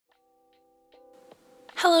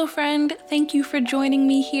Hello, friend. Thank you for joining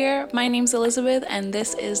me here. My name's Elizabeth, and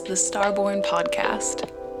this is the Starborn Podcast.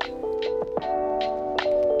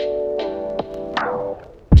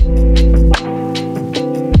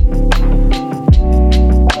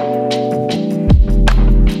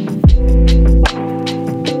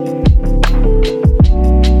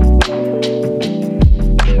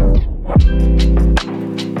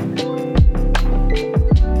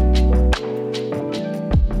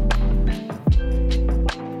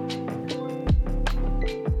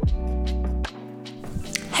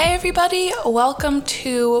 Hey everybody, welcome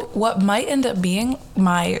to what might end up being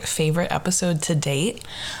my favorite episode to date.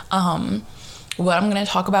 What I'm going to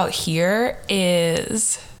talk about here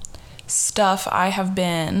is stuff I have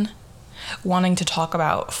been wanting to talk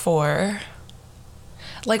about for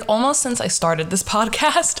almost since I started this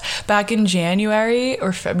podcast back in January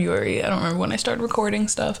or February. I don't remember when I started recording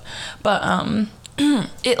stuff, but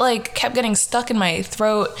it kept getting stuck in my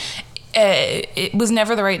throat. It was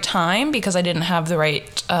never the right time because I didn't have the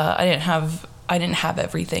right, I didn't have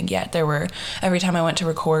everything yet. Every time I went to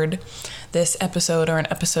record this episode or an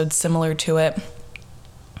episode similar to it,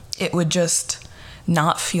 it would just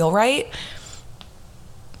not feel right.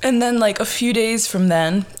 And then a few days from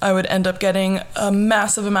then, I would end up getting a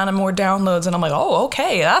massive amount of more downloads. And I'm like, oh,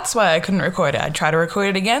 okay, that's why I couldn't record it. I'd try to record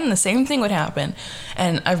it again, the same thing would happen.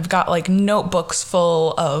 And I've got notebooks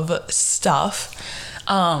full of stuff,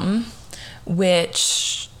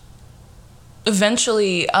 which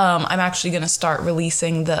eventually I'm actually going to start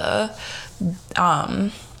releasing the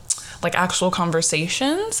actual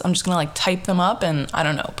conversations. I'm just going to type them up and I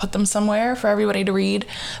don't know, put them somewhere for everybody to read.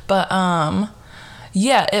 But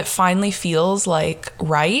yeah, it finally feels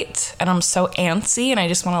right, and I'm so antsy and I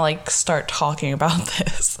just want to start talking about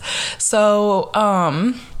this. So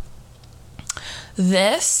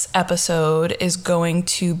this episode is going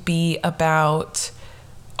to be about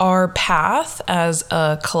our path as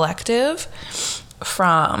a collective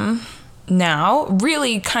from now,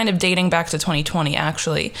 really kind of dating back to 2020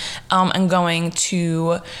 actually, and going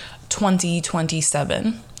to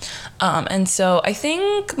 2027. And so I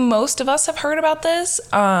think most of us have heard about this,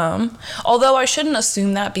 although I shouldn't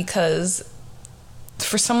assume that, because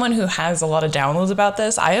for someone who has a lot of downloads about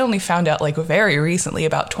this, I only found out very recently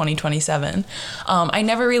about 2027. I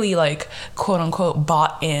never really quote unquote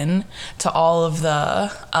bought in to all of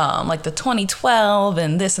the the 2012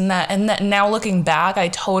 and this and that, and that now looking back, I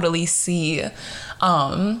totally see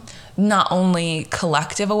not only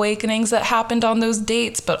collective awakenings that happened on those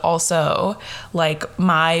dates, but also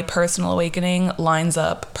my personal awakening lines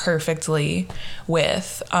up perfectly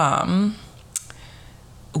with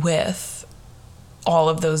all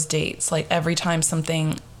of those dates. Every time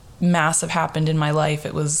something massive happened in my life,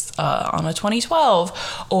 it was on a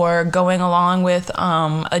 2012, or going along with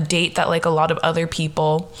a date that a lot of other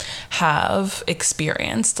people have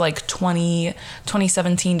experienced,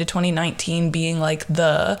 2017 to 2019 being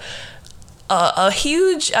a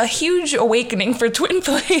huge awakening for twin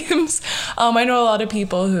flames. I know a lot of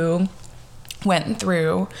people who went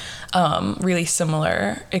through really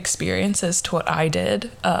similar experiences to what I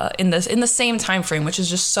did in the same time frame, which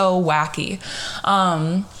is just so wacky.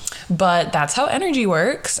 But that's how energy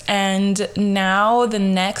works. And now the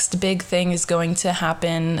next big thing is going to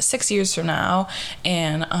happen 6 years from now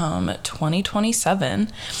in 2027.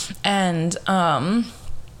 And I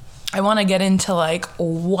want to get into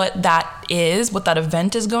what that is, what that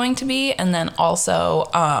event is going to be, and then also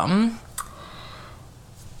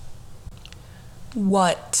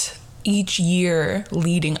what each year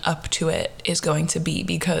leading up to it is going to be,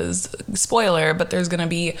 because spoiler, but there's going to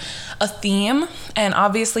be a theme, and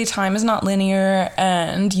obviously time is not linear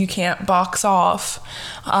and you can't box off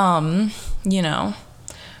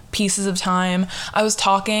pieces of time. I was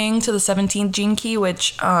talking to the 17th gene key,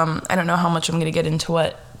 which I don't know how much I'm going to get into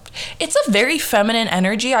it. It's a very feminine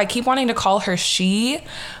energy. I keep wanting to call her she,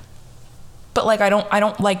 but I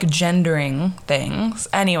don't like gendering things.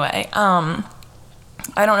 Anyway,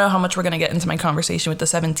 I don't know how much we're going to get into my conversation with the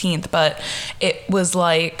 17th, but it was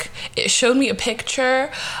it showed me a picture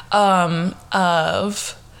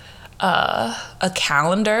of a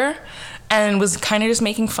calendar, and was kind of just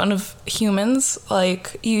making fun of humans.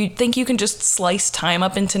 You think you can just slice time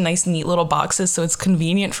up into nice, neat little boxes so it's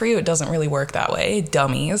convenient for you. It doesn't really work that way,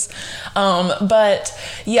 dummies. But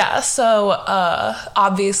yeah, so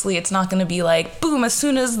obviously it's not going to be boom, as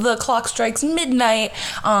soon as the clock strikes midnight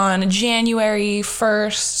on January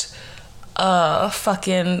 1st,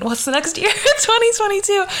 fucking, what's the next year?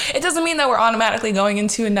 2022. It doesn't mean that we're automatically going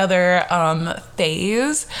into another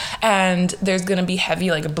phase, and there's gonna be heavy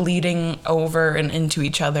like bleeding over and into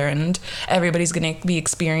each other, and everybody's gonna be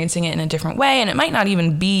experiencing it in a different way, and it might not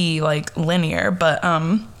even be like linear, but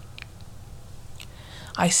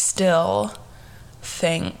I still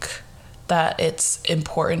think that it's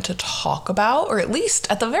important to talk about, or at least,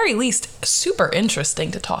 at the very least, super interesting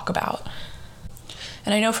to talk about.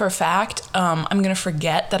 And I know for a fact, I'm going to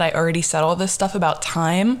forget that I already said all this stuff about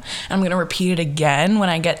time, and I'm going to repeat it again when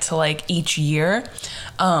I get to like each year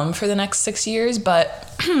for the next 6 years.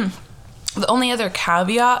 But the only other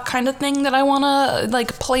caveat kind of thing that I want to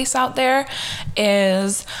like place out there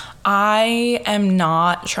is I am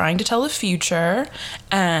not trying to tell the future,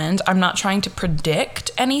 and I'm not trying to predict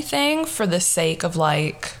anything for the sake of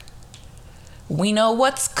like, we know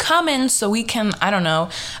what's coming, so we can, I don't know,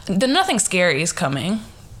 nothing scary is coming,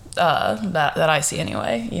 that I see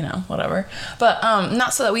anyway, you know, whatever, but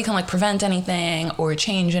not so that we can like prevent anything or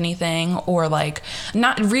change anything, or like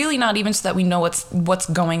not even so that we know what's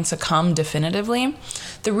going to come definitively.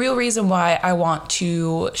 The real reason why I want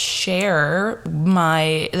to share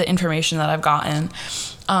the information that I've gotten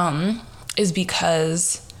is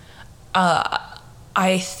because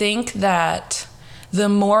I think that the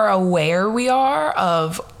more aware we are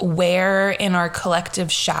of where in our collective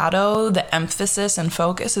shadow the emphasis and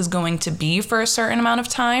focus is going to be for a certain amount of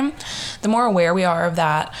time, the more aware we are of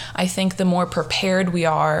that, I think the more prepared we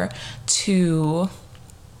are to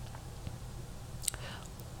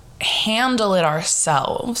handle it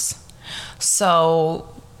ourselves. So,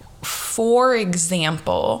 for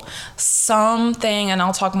example, something, and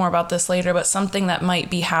I'll talk more about this later, but something that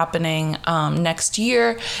might be happening next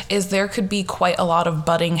year is there could be quite a lot of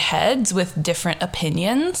butting heads with different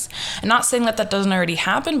opinions. I'm not saying that doesn't already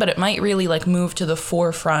happen, but it might really like move to the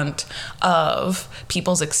forefront of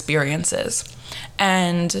people's experiences.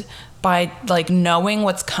 And by like knowing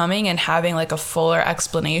what's coming and having like a fuller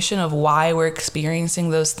explanation of why we're experiencing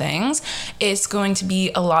those things, it's going to be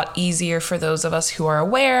a lot easier for those of us who are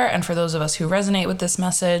aware and for those of us who resonate with this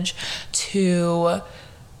message to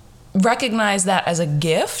recognize that as a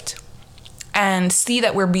gift and see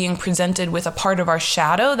that we're being presented with a part of our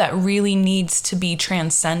shadow that really needs to be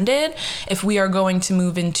transcended if we are going to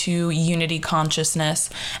move into unity consciousness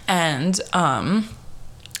and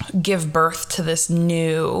give birth to this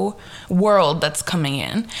new world that's coming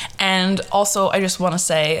in. And also, I just want to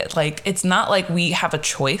say, like, it's not like we have a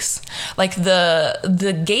choice. Like,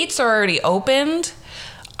 the gates are already opened.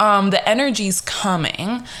 The energy's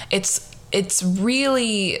coming. It's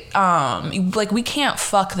really, like, we can't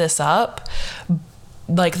fuck this up.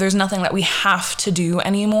 Like, there's nothing that we have to do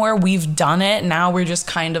anymore. We've done it. Now we're just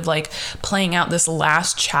kind of, like, playing out this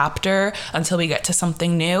last chapter until we get to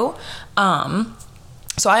something new.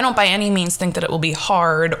 So I don't by any means think that it will be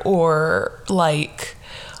hard or like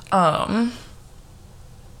a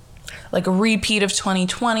repeat of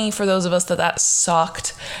 2020 for those of us that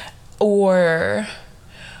sucked, or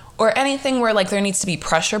anything where like there needs to be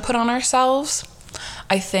pressure put on ourselves.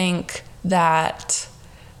 I think that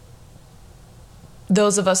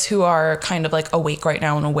those of us who are kind of like awake right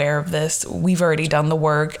now and aware of this, we've already done the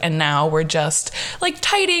work, and now we're just like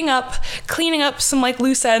tidying up, cleaning up some like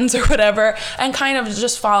loose ends or whatever, and kind of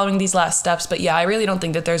just following these last steps. But yeah, I really don't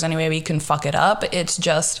think that there's any way we can fuck it up. It's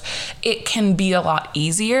just, it can be a lot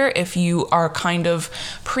easier if you are kind of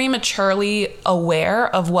prematurely aware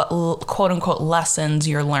of what quote unquote lessons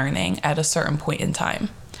you're learning at a certain point in time.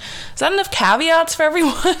 Is that enough caveats for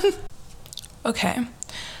everyone? Okay,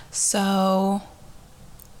 so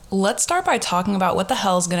let's start by talking about what the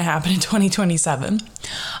hell is going to happen in 2027.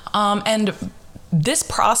 And this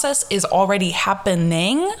process is already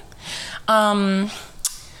happening.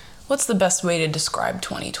 What's the best way to describe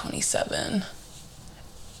 2027?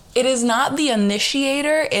 It is not the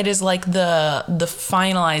initiator, it is like the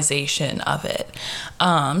finalization of it.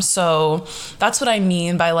 So that's what I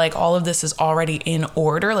mean by like all of this is already in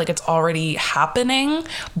order, like it's already happening,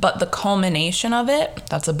 but the culmination of it,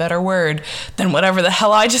 that's a better word than whatever the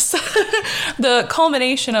hell I just said. The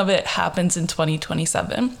culmination of it happens in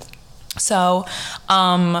 2027. So,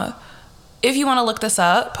 if you want to look this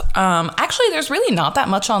up, actually there's really not that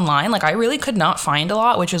much online. Like I really could not find a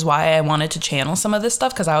lot, which is why I wanted to channel some of this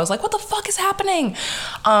stuff, because I was like, what the fuck is happening?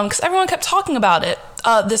 Because everyone kept talking about it.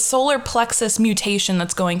 This solar plexus mutation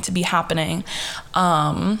that's going to be happening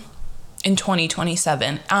in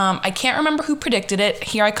 2027. I can't remember who predicted it.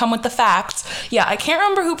 Here I come with the facts. Yeah, I can't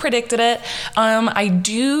remember who predicted it. I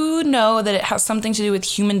do know that it has something to do with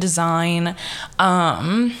human design.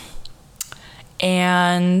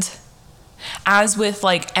 And as with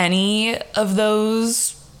like any of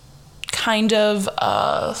those kind of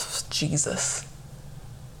Jesus,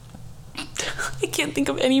 I can't think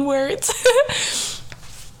of any words.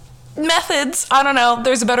 Methods, I don't know,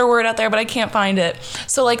 there's a better word out there, but I can't find it.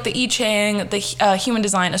 So like the I Ching, the human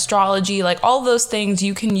design, astrology, like all those things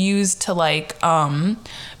you can use to like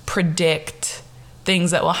predict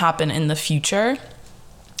things that will happen in the future,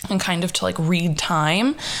 and kind of to like read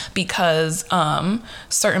time, because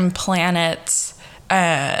certain planets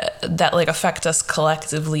that like affect us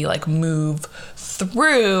collectively like move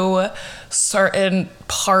through certain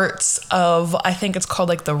parts of, I think it's called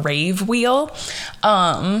like the rave wheel.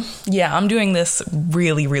 Yeah, I'm doing this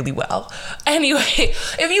really, really well. Anyway,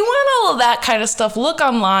 if you want all of that kind of stuff, look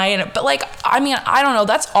online. But like, I mean, I don't know,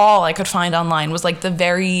 that's all I could find online was like the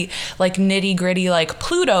very like nitty gritty, like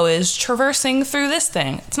Pluto is traversing through this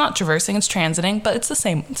thing. It's not traversing, it's transiting, but it's the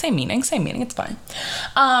same meaning, it's fine.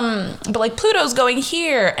 But like Pluto's going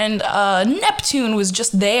here, and Neptune was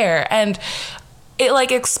just there, and it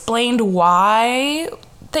like explained why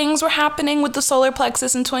things were happening with the solar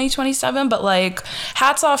plexus in 2027, but like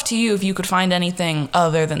hats off to you if you could find anything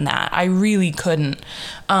other than that. I really couldn't.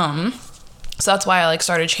 So that's why I like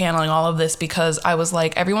started channeling all of this, because I was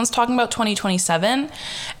like, everyone's talking about 2027,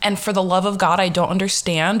 and for the love of God, I don't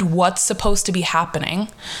understand what's supposed to be happening.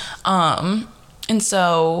 And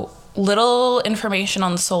so little information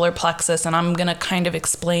on the solar plexus, and I'm gonna kind of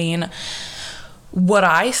explain what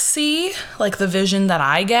I see, like the vision that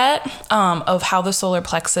I get of how the solar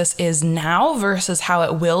plexus is now versus how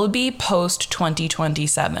it will be post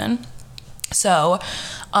 2027. So,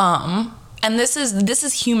 and this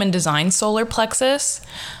is human design solar plexus,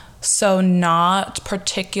 so not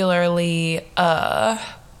particularly.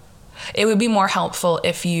 It would be more helpful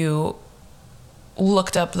if you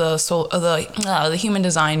looked up the human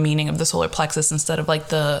design meaning of the solar plexus instead of like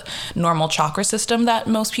the normal chakra system that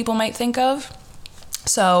most people might think of.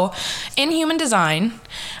 So in human design,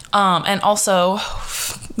 and also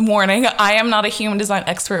warning, I am not a human design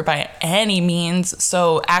expert by any means.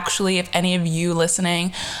 So actually, if any of you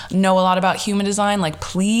listening know a lot about human design, like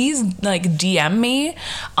please like DM me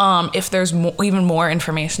if there's even more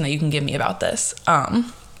information that you can give me about this.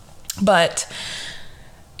 But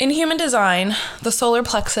in human design, the solar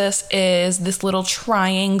plexus is this little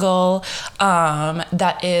triangle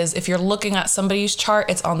that is, if you're looking at somebody's chart,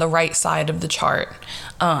 it's on the right side of the chart,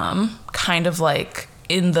 kind of like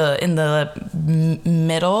in the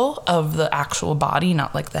middle of the actual body,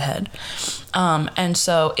 not like the head. And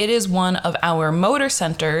so it is one of our motor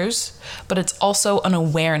centers, but it's also an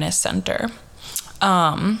awareness center.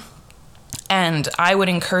 And I would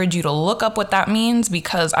encourage you to look up what that means,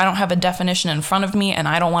 because I don't have a definition in front of me and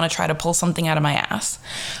I don't want to try to pull something out of my ass.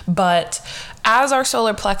 But as our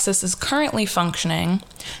solar plexus is currently functioning,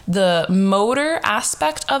 the motor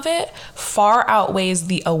aspect of it far outweighs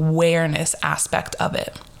the awareness aspect of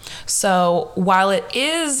it. So while it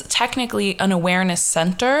is technically an awareness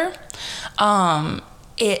center,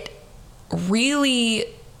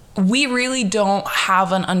 we really don't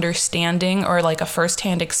have an understanding or like a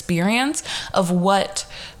firsthand experience of what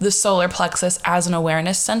the solar plexus as an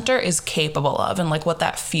awareness center is capable of, and like what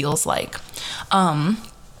that feels like.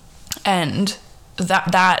 And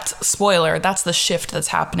that spoiler, that's the shift that's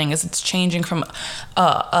happening, is it's changing from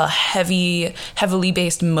a heavily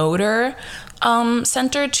based motor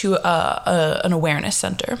center to an awareness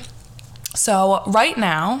center. So right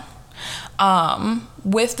now,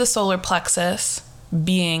 with the solar plexus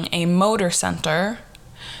being a motor center,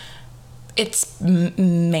 its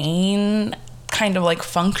main kind of like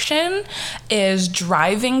function is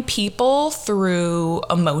driving people through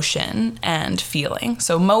emotion and feeling.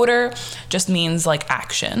 So motor just means like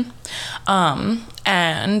action.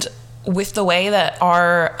 And with the way that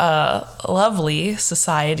our lovely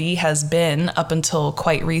society has been up until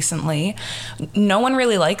quite recently, no one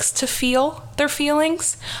really likes to feel their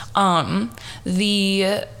feelings.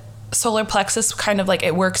 The solar plexus kind of like,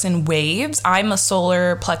 it works in waves. I'm a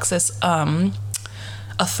solar plexus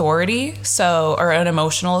authority, so, or an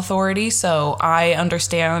emotional authority, so I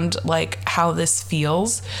understand like how this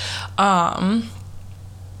feels.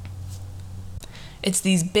 It's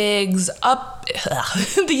these big ups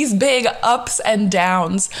and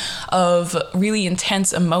downs of really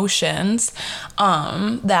intense emotions,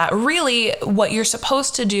 that really what you're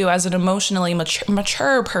supposed to do as an emotionally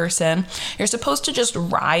mature person, you're supposed to just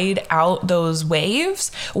ride out those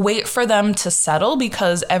waves, wait for them to settle,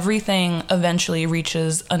 because everything eventually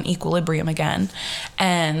reaches an equilibrium again,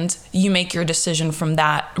 and you make your decision from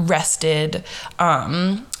that rested,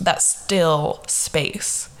 that still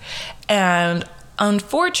space. And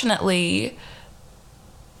unfortunately,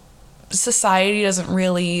 society doesn't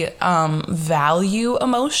really value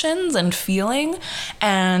emotions and feeling,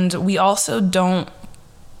 and we also don't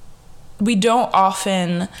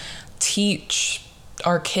often teach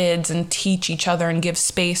our kids and teach each other and give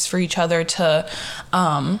space for each other to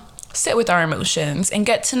sit with our emotions and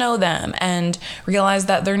get to know them and realize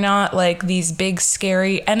that they're not like these big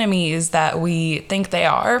scary enemies that we think they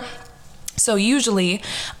are. So usually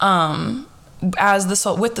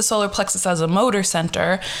with the solar plexus as a motor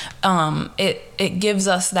center, it gives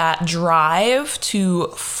us that drive to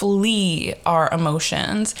flee our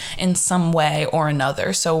emotions in some way or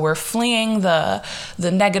another. So we're fleeing the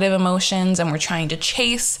negative emotions and we're trying to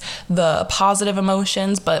chase the positive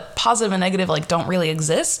emotions, but positive and negative like don't really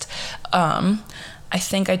exist. I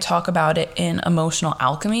think I talk about it in Emotional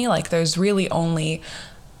Alchemy. Like there's really only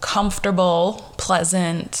comfortable,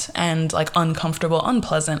 pleasant, and like uncomfortable,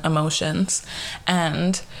 unpleasant emotions,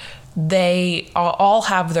 and they all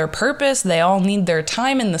have their purpose. They all need their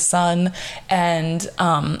time in the sun, and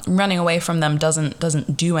running away from them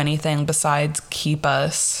doesn't do anything besides keep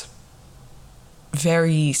us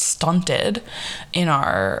very stunted in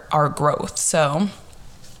our growth. So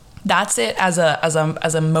that's it as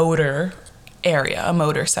a motor area, a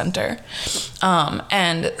motor center,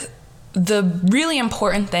 and the really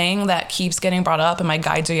important thing that keeps getting brought up, and my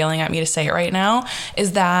guides are yelling at me to say it right now,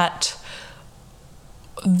 is that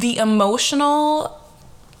the emotional,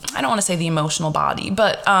 I don't want to say the emotional body,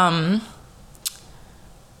 but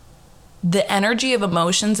the energy of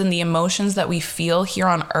emotions and the emotions that we feel here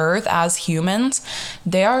on Earth as humans,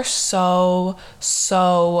 they are so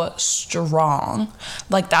strong.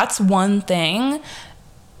 Like that's one thing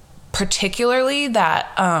particularly that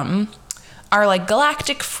our like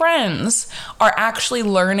galactic friends are actually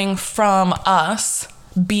learning from us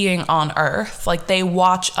being on Earth. Like they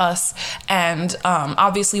watch us, and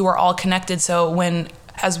obviously we're all connected. So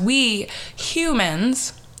as we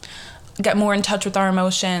humans get more in touch with our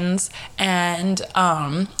emotions and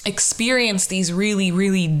experience these really,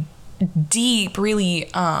 really deep,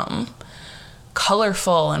 really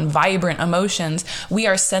colorful and vibrant emotions, we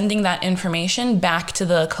are sending that information back to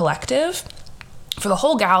the collective, for the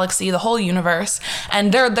whole galaxy, the whole universe,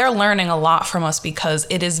 and they're learning a lot from us because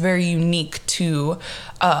it is very unique to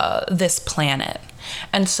this planet.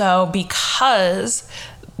 And so because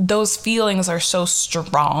those feelings are so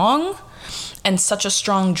strong and such a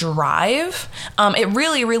strong drive, it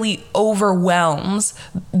really, really overwhelms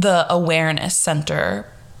the awareness center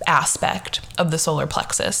aspect of the solar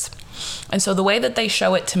plexus. And so the way that they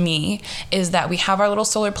show it to me is that we have our little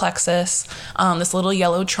solar plexus, this little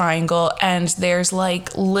yellow triangle, and there's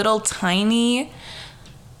like little tiny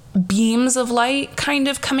beams of light kind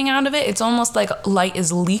of coming out of it. It's almost like light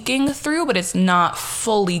is leaking through, but it's not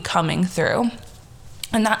fully coming through.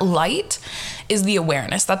 And that light is the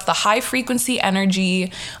awareness. That's the high frequency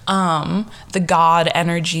energy, the God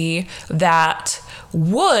energy that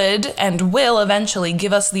would and will eventually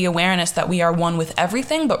give us the awareness that we are one with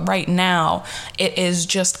everything. But right now, it is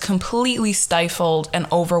just completely stifled and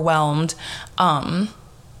overwhelmed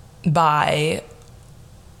by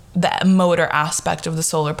the motor aspect of the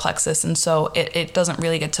solar plexus. And so it doesn't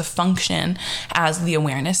really get to function as the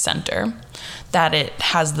awareness center that it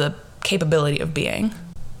has the capability of being.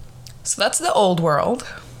 So that's the old world.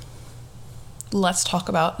 Let's talk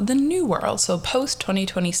about the new world. So post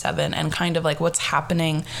 2027 and kind of like what's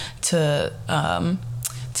happening to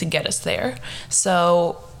get us there.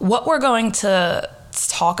 So what we're going to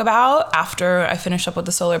talk about after I finish up with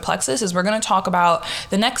the solar plexus is we're going to talk about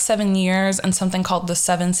the next 7 years and something called the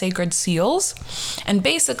 7 sacred seals. And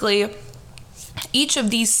basically each of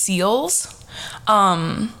these seals,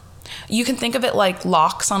 you can think of it like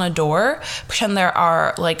locks on a door. Pretend there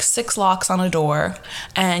are like 6 locks on a door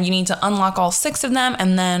and you need to unlock all 6 of them,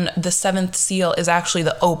 and then the 7th seal is actually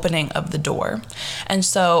the opening of the door. And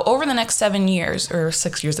so over the next 7 years, or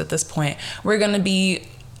 6 years at this point, we're going to be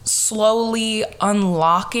slowly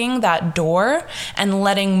unlocking that door and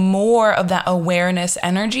letting more of that awareness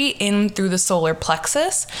energy in through the solar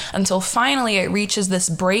plexus until finally it reaches this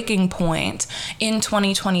breaking point in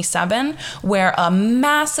 2027 where a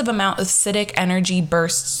massive amount of Siddhic energy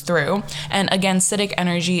bursts through. And again, Siddhic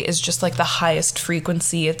energy is just like the highest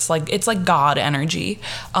frequency. It's like God energy.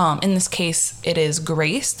 In this case, it is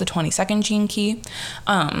grace, the 22nd gene key.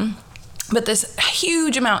 But this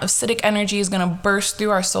huge amount of Siddhic energy is going to burst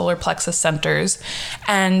through our solar plexus centers.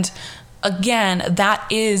 And again, that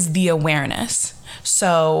is the awareness.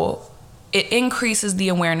 So it increases the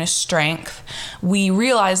awareness strength. We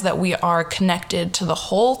realize that we are connected to the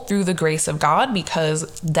whole through the grace of God,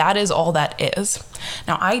 because that is all that is.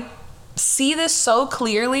 Now, I see this so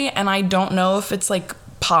clearly, and I don't know if it's like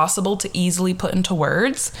possible to easily put into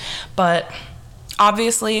words. But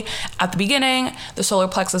obviously, at the beginning, the solar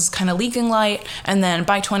plexus is kind of leaking light, and then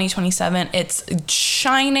by 2027, it's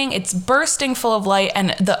shining, it's bursting full of light,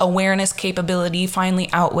 and the awareness capability finally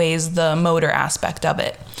outweighs the motor aspect of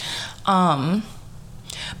it.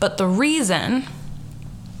 But the reason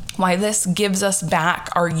why this gives us back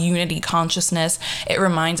our unity consciousness, it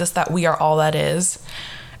reminds us that we are all that is.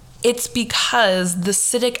 It's because the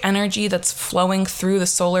Siddhic energy that's flowing through the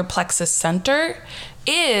solar plexus center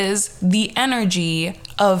is the energy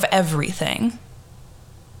of everything.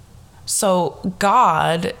 So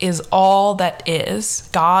God is all that is.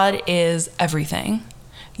 God is everything.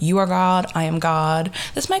 You are God, I am God.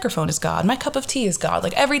 This microphone is God. My cup of tea is God.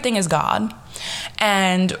 Like, everything is God.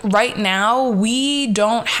 And right now, we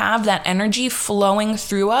don't have that energy flowing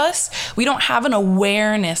through us. We don't have an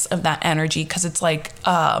awareness of that energy because it's like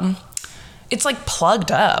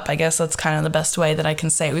plugged up. I guess that's kind of the best way that I can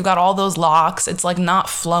say it. We've got all those locks. It's like not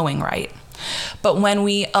flowing right. But when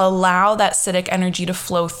we allow that Siddhic energy to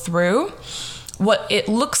flow through, what it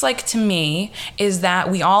looks like to me is that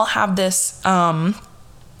we all have this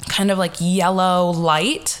kind of like yellow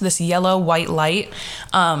light, this yellow white light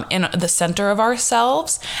in the center of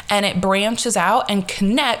ourselves, and it branches out and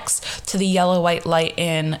connects to the yellow white light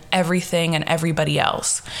in everything and everybody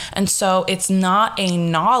else. And so it's not a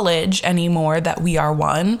knowledge anymore that we are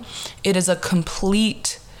one. It is a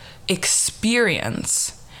complete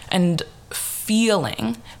experience and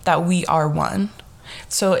feeling that we are one.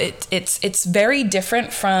 So it's very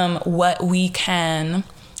different from what we can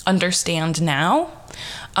understand now.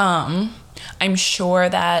 I'm sure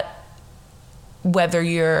that whether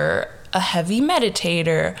you're a heavy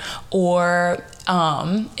meditator or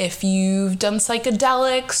if you've done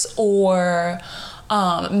psychedelics or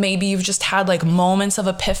maybe you've just had like moments of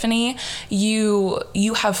epiphany, you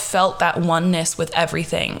have felt that oneness with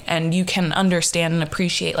everything, and you can understand and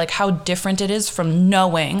appreciate like how different it is from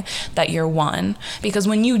knowing that you're one. Because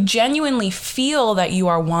when you genuinely feel that you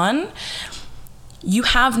are one, you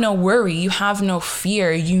have no worry, you have no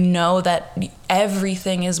fear, you know that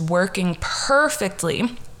everything is working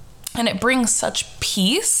perfectly, and it brings such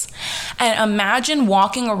peace. And imagine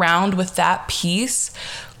walking around with that peace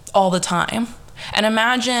all the time. And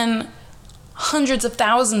imagine hundreds of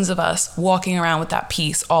thousands of us walking around with that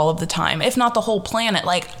peace all of the time, if not the whole planet.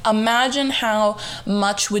 Like, imagine how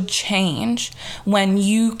much would change when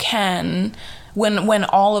you can, when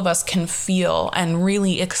all of us can feel and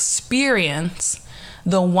really experience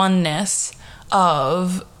the oneness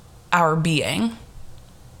of our being.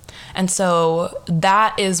 And so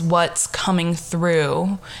that is what's coming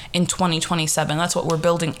through in 2027. That's what we're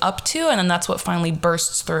building up to, and then that's what finally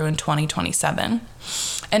bursts through in 2027.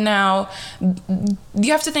 And now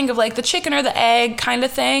you have to think of like the chicken or the egg kind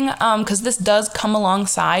of thing, because this does come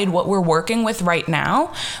alongside what we're working with right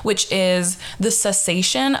now, which is the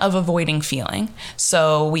cessation of avoiding feeling.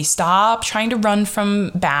 So we stop trying to run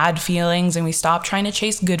from bad feelings and we stop trying to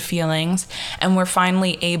chase good feelings, and we're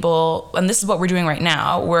finally able, and this is what we're doing right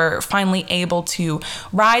now, we're finally able to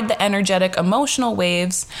ride the energetic emotional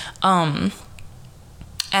waves,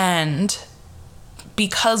 and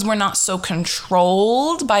because we're not so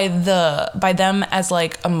controlled by them as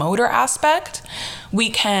like a motor aspect, we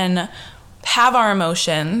can have our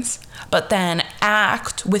emotions, but then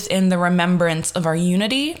act within the remembrance of our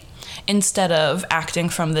unity instead of acting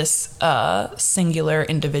from this singular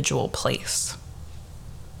individual place.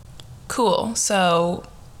 Cool. So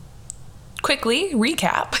quickly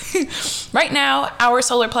recap. Right now, our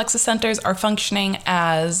solar plexus centers are functioning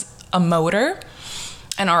as a motor,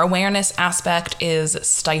 and our awareness aspect is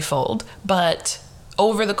stifled. But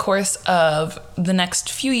over the course of the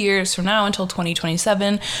next few years from now until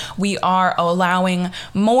 2027, we are allowing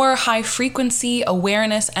more high frequency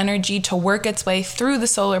awareness energy to work its way through the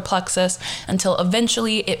solar plexus until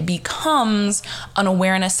eventually it becomes an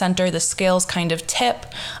awareness center. The scales kind of tip,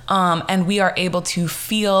 and we are able to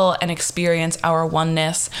feel and experience our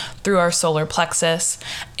oneness through our solar plexus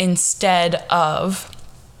instead of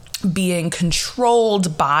being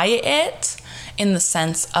controlled by it in the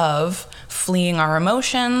sense of fleeing our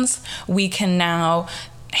emotions. We can now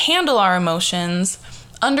handle our emotions,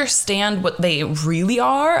 understand what they really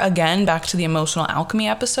are, again, back to the emotional alchemy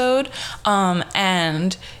episode,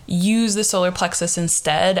 and use the solar plexus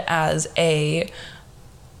instead as a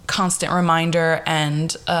constant reminder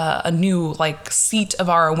and a new like seat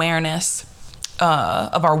of our awareness,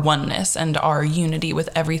 of our oneness and our unity with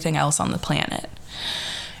everything else on the planet.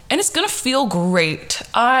 And it's gonna feel great.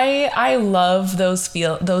 I love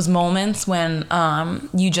those moments when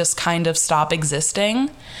you just kind of stop existing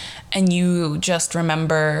and you just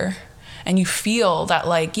remember and you feel that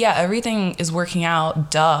like, yeah, everything is working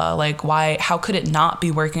out, duh, like how could it not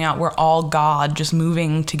be working out? We're all God just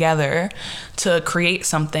moving together to create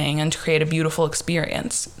something and to create a beautiful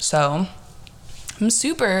experience. So I'm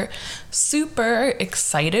super, super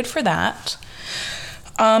excited for that.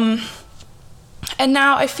 And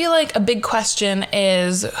now I feel like a big question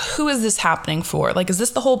is, who is this happening for? Like, is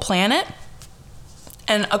this the whole planet?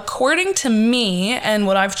 And according to me and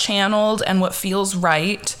what I've channeled and what feels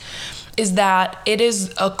right is that it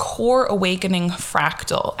is a core awakening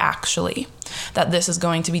fractal, actually, that this is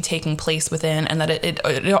going to be taking place within, and that it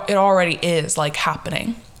already is like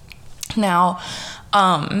happening. Now,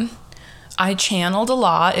 I channeled a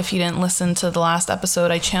lot. If you didn't listen to the last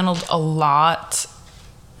episode, I channeled a lot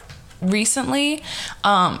recently,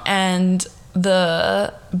 and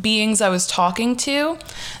the beings I was talking to,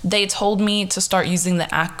 they told me to start using the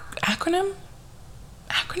acronym,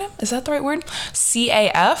 is that the right word?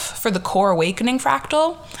 CAF, for the core awakening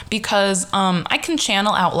fractal, because I can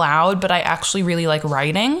channel out loud, but I actually really like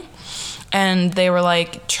writing. And they were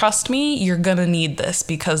like, trust me, you're gonna need this,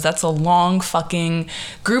 because that's a long fucking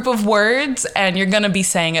group of words and you're gonna be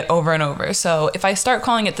saying it over and over. So if I start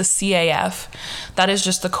calling it the CAF, that is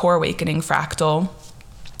just the core awakening fractal,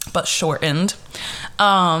 but shortened.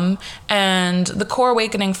 And the core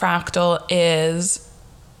awakening fractal is,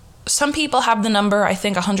 some people have the number, I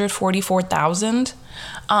think 144,000.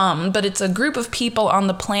 But it's a group of people on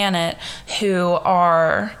the planet who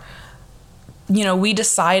are, you know, we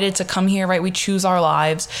decided to come here, right? We choose our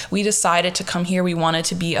lives. We decided to come here. We wanted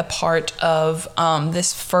to be a part of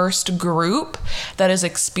this first group that is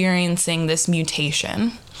experiencing this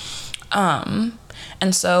mutation. And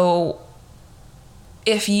so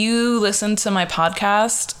if you listen to my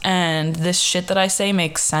podcast and this shit that I say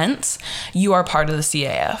makes sense, you are part of the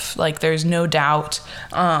CAF. Like, there's no doubt.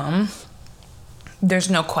 There's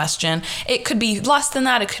no question. It could be less than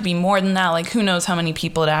that. It could be more than that. Like, who knows how many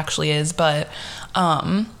people it actually is. But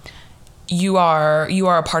you are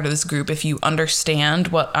a part of this group if you understand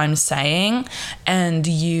what I'm saying, and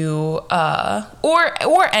you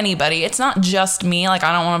or anybody. It's not just me. Like,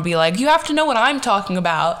 I don't want to be like, you have to know what I'm talking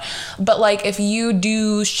about. But like, if you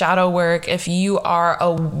do shadow work, if you are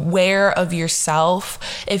aware of yourself,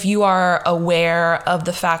 if you are aware of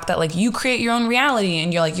the fact that like you create your own reality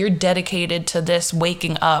and you're dedicated to this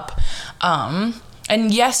waking up,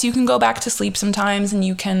 and yes, you can go back to sleep sometimes, and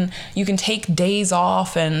you can take days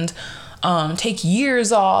off and take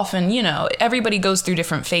years off, and you know, everybody goes through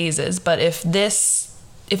different phases. But if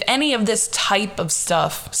any of this type of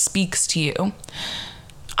stuff speaks to you,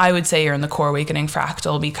 I would say you're in the core awakening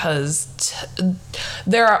fractal, because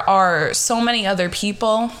there are so many other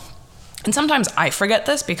people, and sometimes I forget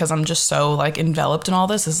this because I'm just so like enveloped in all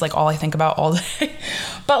this. This is like all I think about all day.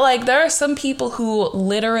 But like, there are some people who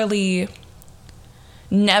literally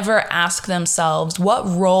never ask themselves, what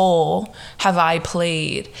role have I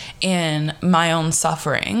played in my own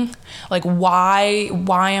suffering? Like, why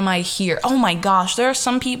am I here? Oh my gosh, there are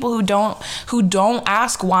some people who don't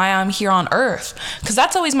ask why I'm here on earth, because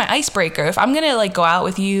that's always my icebreaker. If I'm gonna like go out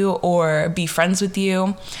with you or be friends with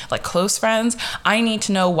you, like close friends, I need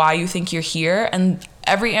to know why you think you're here. And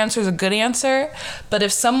every answer is a good answer. But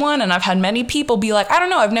if someone, and I've had many people be like, I don't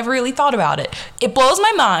know, I've never really thought about it, it blows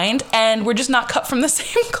my mind, and we're just not cut from the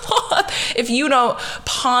same cloth if you don't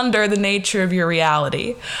ponder the nature of your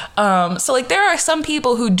reality. So like, there are some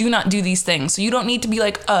people who do not do these things. So you don't need to be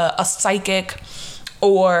like a psychic,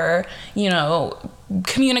 or, you know,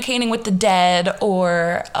 communicating with the dead,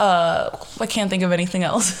 or I can't think of anything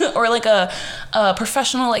else, or like a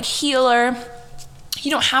professional like healer. You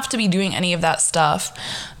don't have to be doing any of that stuff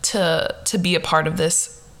to be a part of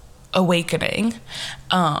this awakening.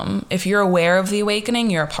 If you're aware of the awakening,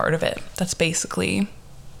 you're a part of it. That's basically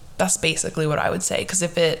what I would say. Because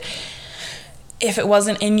if it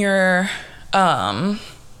wasn't in your plan,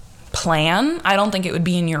 I don't think it would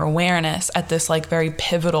be in your awareness at this like very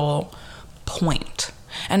pivotal point.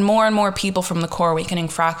 And more people from the core awakening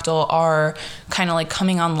fractal are kind of like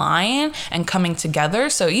coming online and coming together.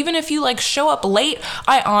 So even if you like show up late,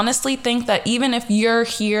 I honestly think that even if you're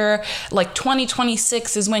here, like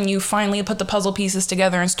 2026 is when you finally put the puzzle pieces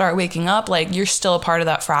together and start waking up, like you're still a part of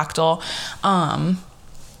that fractal.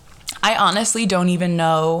 I honestly don't even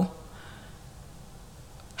know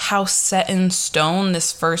how set in stone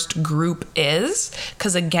this first group is,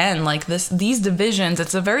 because again, like these divisions,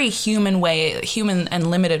 it's a very human and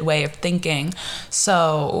limited way of thinking.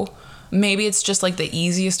 So maybe it's just like the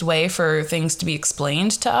easiest way for things to be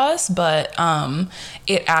explained to us, but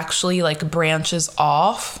it actually like branches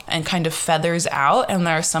off and kind of feathers out. And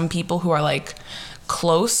there are some people who are like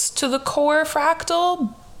close to the core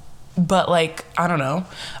fractal, but like, I don't know,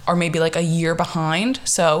 or maybe like a year behind.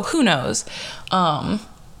 So who knows? I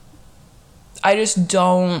just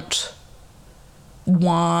don't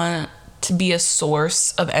want to be a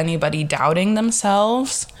source of anybody doubting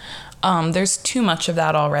themselves. There's too much of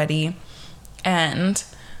that already. And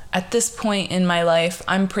at this point in my life,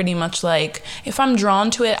 I'm pretty much like, if I'm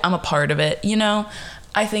drawn to it, I'm a part of it, you know?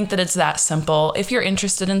 I think that it's that simple. If you're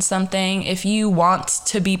interested in something, if you want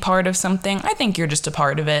to be part of something, I think you're just a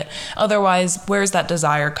part of it. Otherwise, where's that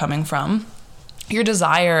desire coming from? Your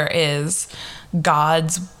desire is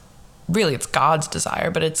it's God's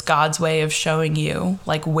desire, but it's God's way of showing you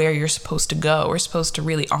like where you're supposed to go. We're supposed to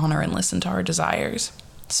really honor and listen to our desires.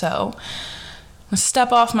 So,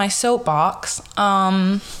 step off my soapbox.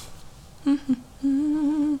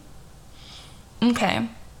 Okay.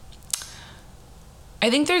 I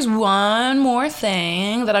think there's one more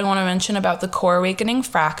thing that I want to mention about the Core Awakening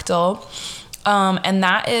fractal. And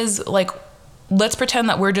that is like, let's pretend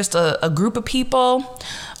that we're just a group of people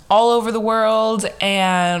all over the world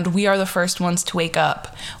and we are the first ones to wake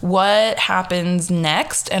up. What happens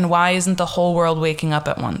next, and why isn't the whole world waking up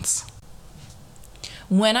at once?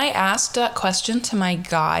 When I asked that question to my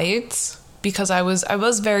guides, because I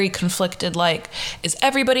was very conflicted, like, is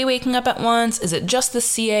everybody waking up at once? Is it just the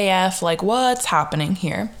CAF? Like, what's happening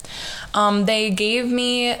here? They gave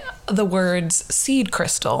me the words seed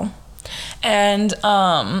crystal. And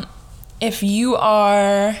if you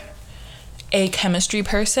are a chemistry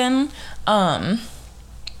person,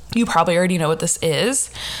 you probably already know what this is.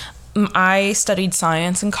 I studied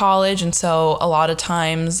science in college, and so a lot of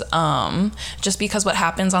times, just because what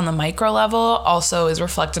happens on the micro level also is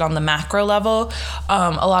reflected on the macro level,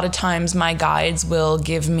 a lot of times my guides will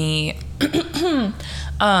give me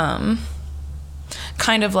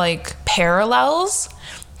kind of like parallels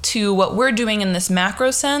to what we're doing in this macro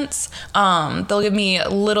sense. They'll give me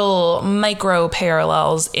little micro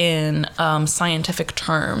parallels in scientific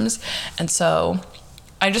terms, and so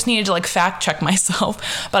I just needed to like fact check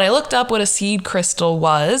myself, but I looked up what a seed crystal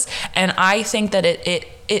was, and I think that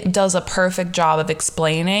it does a perfect job of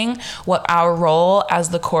explaining what our role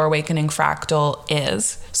as the Core Awakening fractal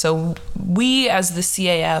is. So we as the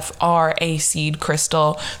CAF are a seed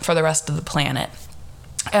crystal for the rest of the planet.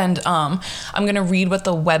 And I'm going to read what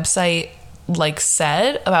the website like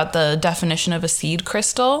said about the definition of a seed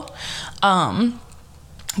crystal.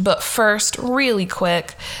 But first, really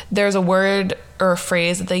quick, there's a word or a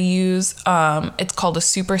phrase that they use. It's called a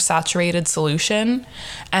supersaturated solution.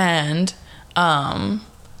 And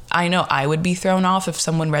I know I would be thrown off if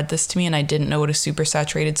someone read this to me and I didn't know what a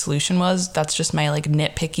supersaturated solution was. That's just my like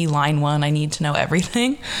nitpicky line one. I need to know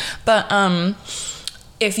everything. But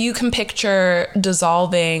if you can picture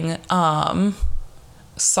dissolving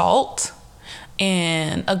salt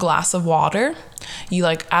in a glass of water, you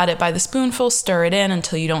like add it by the spoonful, stir it in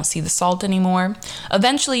until you don't see the salt anymore.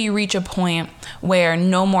 Eventually you reach a point where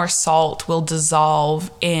no more salt will dissolve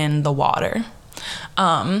in the water.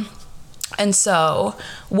 And so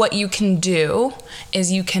what you can do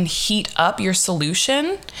is you can heat up your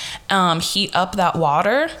solution, heat up that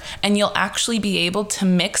water, and you'll actually be able to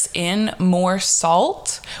mix in more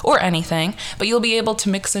salt, or anything, but you'll be able to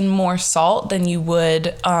mix in more salt than you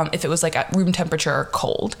would if it was like at room temperature or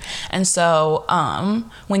cold. And so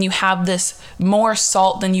when you have this more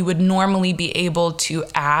salt than you would normally be able to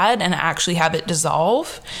add and actually have it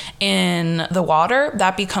dissolve in the water,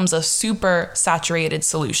 that becomes a super saturated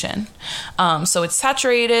solution. So it's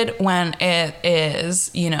saturated when it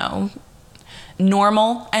is,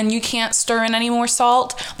 normal and you can't stir in any more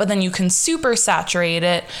salt, but then you can super saturate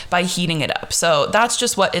it by heating it up. So that's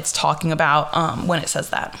just what it's talking about when it says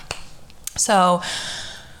that. So,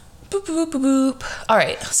 boop, boop, boop, boop, boop. All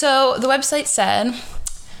right. So the website said,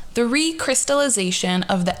 the recrystallization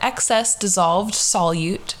of the excess dissolved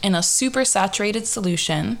solute in a supersaturated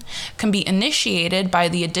solution can be initiated by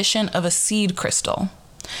the addition of a seed crystal.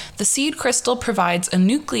 The seed crystal provides a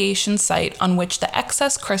nucleation site on which the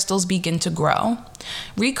excess crystals begin to grow.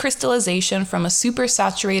 Recrystallization from a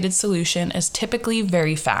supersaturated solution is typically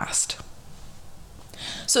very fast.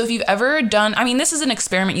 So if you've ever done, this is an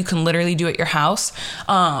experiment you can literally do at your house.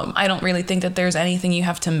 I don't really think that there's anything you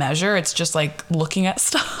have to measure. It's just like looking at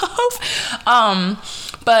stuff.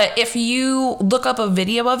 But if you look up a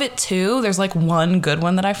video of it too, there's like one good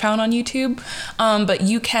one that I found on YouTube. But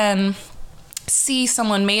you can see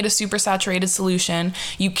someone made a supersaturated solution.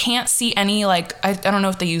 You can't see any, I don't know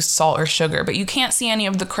if they use salt or sugar, but you can't see any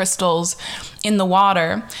of the crystals in the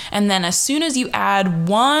water. And then as soon as you add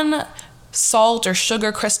one salt or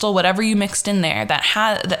sugar crystal, whatever you mixed in there,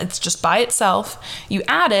 that it's just by itself, you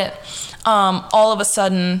add it, all of a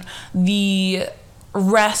sudden the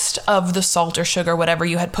rest of the salt or sugar, whatever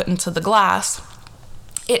you had put into the glass,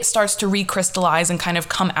 it starts to recrystallize and kind of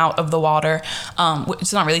come out of the water.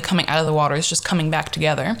 It's not really coming out of the water, it's just coming back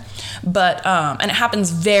together. But, and it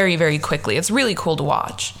happens very, very quickly. It's really cool to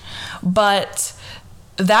watch. But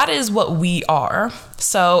that is what we are.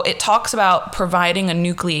 So it talks about providing a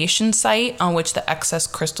nucleation site on which the excess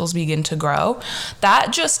crystals begin to grow.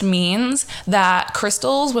 That just means that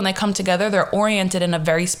crystals, when they come together, they're oriented in a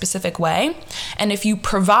very specific way. And if you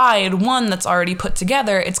provide one that's already put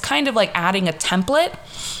together, it's kind of like adding a template.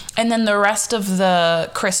 And then the rest of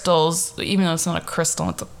the crystals, even though it's not a crystal,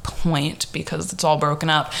 it's a point because it's all broken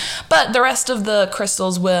up. But the rest of the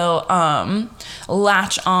crystals will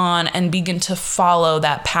latch on and begin to follow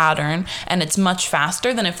that pattern. And it's much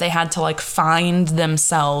faster than if they had to like find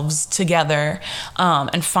themselves together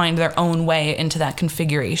and find their own way into that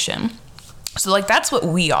configuration. So like that's what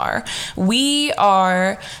we are. We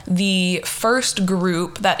are the first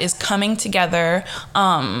group that is coming together.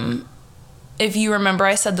 If you remember,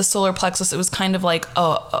 I said the solar plexus, it was kind of like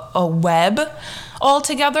a web all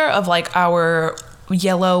together of like our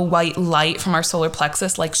yellow white light from our solar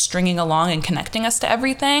plexus, like stringing along and connecting us to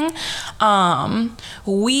everything.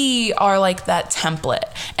 We are like that template.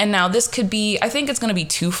 And now this could be, I think it's going to be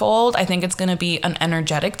twofold. I think it's going to be an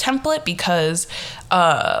energetic template because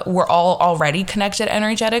we're all already connected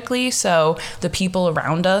energetically. So the people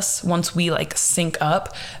around us, once we like sync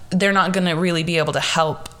up, they're not going to really be able to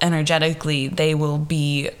help energetically. They will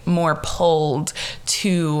be more pulled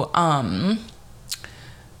to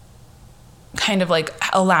kind of like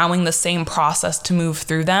allowing the same process to move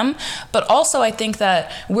through them. But also I think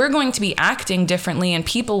that we're going to be acting differently and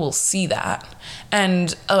people will see that.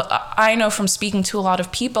 And I know from speaking to a lot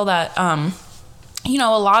of people that, you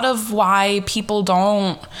know, a lot of why people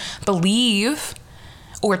don't believe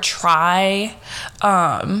or try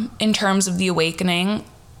in terms of the awakening,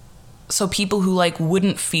 so people who like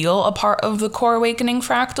wouldn't feel a part of the core awakening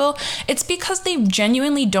fractal, it's because they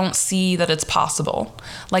genuinely don't see that it's possible.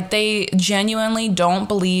 Like they genuinely don't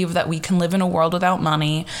believe that we can live in a world without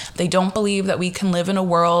money. They don't believe that we can live in a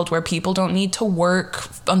world where people don't need to work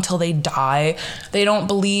until they die. They don't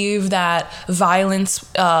believe that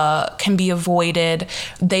violence can be avoided.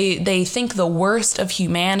 They think the worst of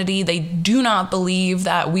humanity. They do not believe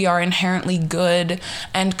that we are inherently good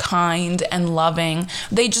and kind and loving.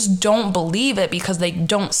 They just don't believe it because they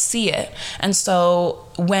don't see it. And so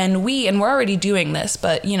when and we're already doing this,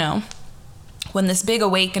 but you know, when this big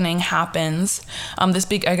awakening happens, I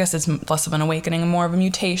guess it's less of an awakening and more of a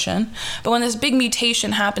mutation, but when this big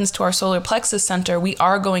mutation happens to our solar plexus center, we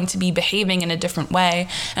are going to be behaving in a different way.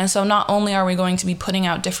 And so not only are we going to be putting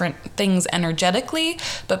out different things energetically,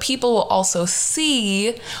 but people will also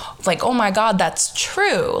see like, oh my God, that's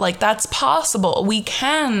true. Like that's possible. We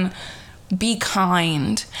can be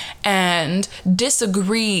kind and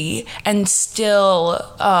disagree and still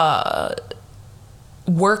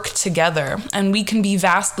work together, and we can be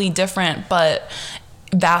vastly different but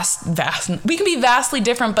we can be vastly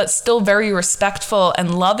different but still very respectful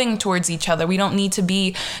and loving towards each other. We don't need to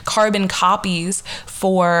be carbon copies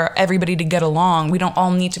for everybody to get along. We don't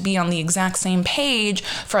all need to be on the exact same page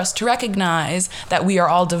for us to recognize that we are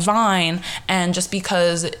all divine. And just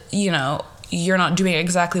because, you know, you're not doing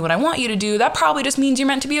exactly what I want you to do, that probably just means you're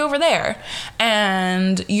meant to be over there.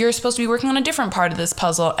 And you're supposed to be working on a different part of this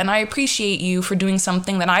puzzle. And I appreciate you for doing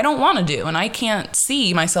something that I don't want to do and I can't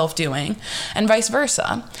see myself doing, and vice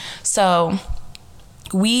versa. So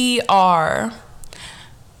we are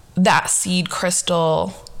that seed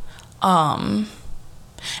crystal. And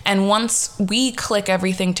once we click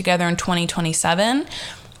everything together in 2027,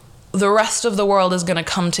 the rest of the world is going to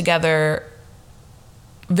come together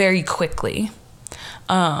very quickly.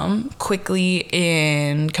 Quickly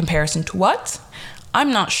in comparison to what?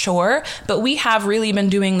 I'm not sure, but we have really been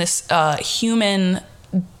doing this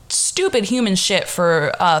stupid human shit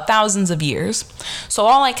for thousands of years. So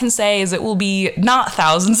all I can say is it will be not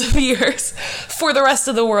thousands of years for the rest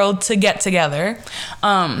of the world to get together.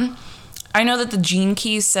 I know that the Gene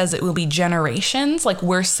Keys says it will be generations, like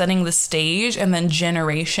we're setting the stage and then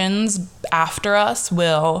generations after us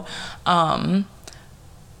will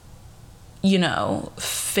you know,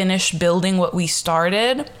 finish building what we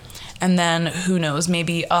started. And then who knows,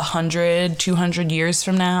 maybe 100, 200 years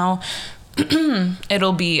from now,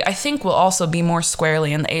 it'll be, I think we'll also be more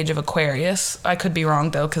squarely in the age of Aquarius. I could be wrong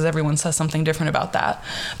though, because everyone says something different about that.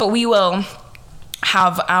 But we will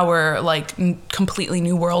have our like completely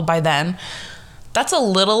new world by then. That's a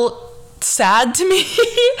little sad to me,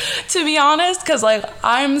 to be honest, because like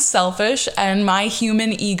I'm selfish and my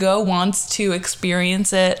human ego wants to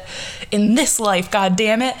experience it in this life, god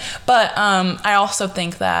damn it. But I also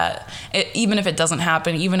think that even if it doesn't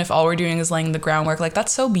happen, even if all we're doing is laying the groundwork, like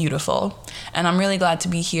that's so beautiful, and I'm really glad to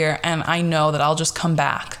be here, and I know that I'll just come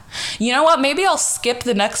back. You know what, maybe I'll skip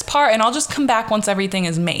the next part and I'll just come back once everything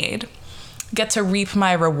is made, get to reap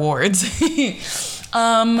my rewards.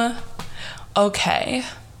 Okay.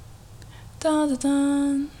 Dun,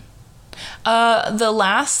 dun, dun. The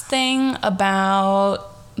last thing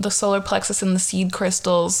about the solar plexus and the seed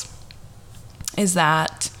crystals is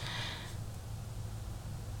that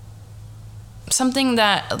something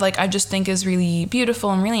that like I just think is really beautiful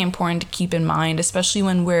and really important to keep in mind, especially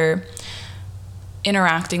when we're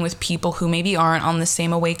interacting with people who maybe aren't on the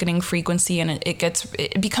same awakening frequency, and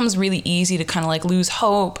it becomes really easy to kind of like lose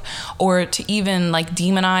hope or to even like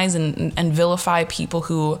demonize and vilify people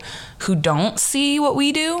who don't see what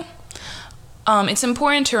we do. It's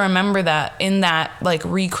important to remember that in that like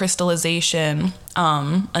recrystallization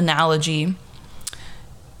analogy,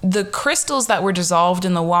 the crystals that were dissolved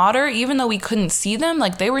in the water, even though we couldn't see them,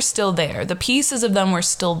 like they were still there. The pieces of them were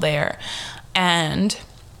still there. And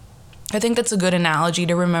I think that's a good analogy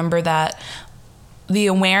to remember that the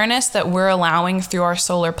awareness that we're allowing through our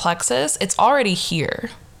solar plexus, it's already here.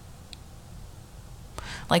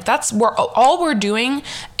 Like all we're doing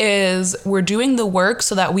is we're doing the work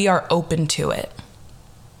so that we are open to it.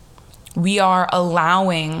 We are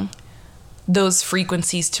allowing those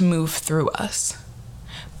frequencies to move through us.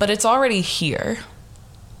 But it's already here.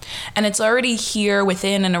 And it's already here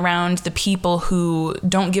within and around the people who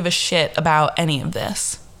don't give a shit about any of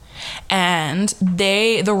this. And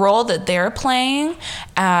the role that they're playing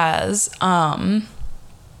as I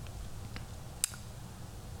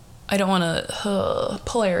don't want to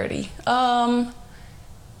polarity. All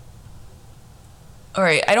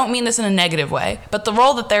right, I don't mean this in a negative way, but the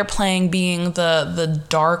role that they're playing being the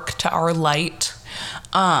dark to our light,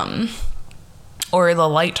 or the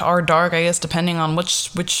light to our dark, I guess, depending on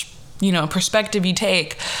which perspective you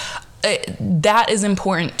take. That is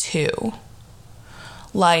important too.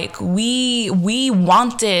 Like we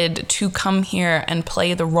wanted to come here and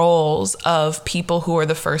play the roles of people who are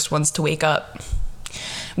the first ones to wake up.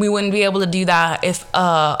 We wouldn't be able to do that if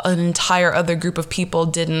an entire other group of people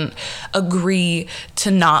didn't agree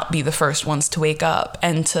to not be the first ones to wake up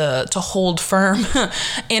and to hold firm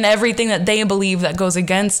in everything that they believe that goes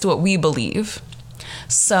against what we believe.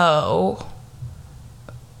 So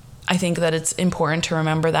I think that it's important to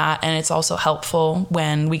remember that, and it's also helpful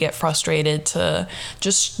when we get frustrated to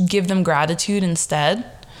just give them gratitude instead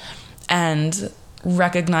and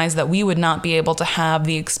recognize that we would not be able to have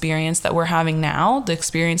the experience that we're having now, the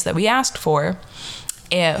experience that we asked for,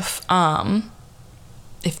 if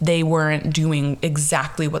they weren't doing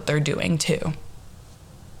exactly what they're doing too.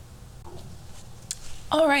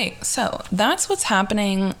 All right, so that's what's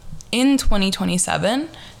happening in 2027.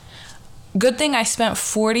 Good thing I spent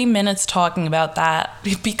 40 minutes talking about that,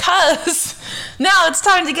 because now it's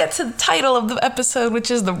time to get to the title of the episode, which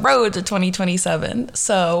is The Road to 2027.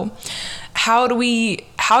 So how are we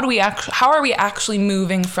actually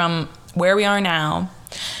moving from where we are now,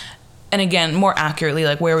 and again, more accurately,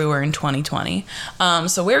 like where we were in 2020.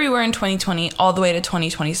 So where we were in 2020 all the way to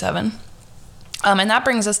 2027. And that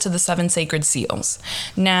brings us to the 7 sacred seals.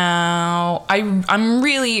 Now, I'm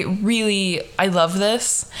really, I love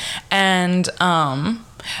this. And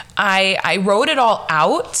I wrote it all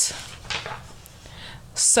out.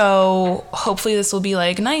 So hopefully this will be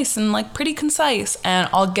like nice and like pretty concise. And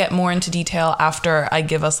I'll get more into detail after I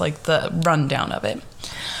give us like the rundown of it.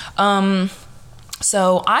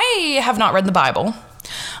 So I have not read the Bible.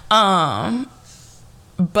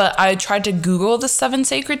 But I tried to Google the 7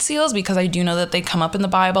 sacred seals because I do know that they come up in the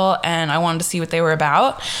Bible, and I wanted to see what they were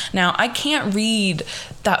about. Now, I can't read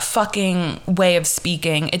that fucking way of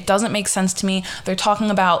speaking. It doesn't make sense to me. They're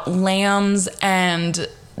talking about lambs and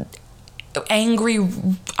angry.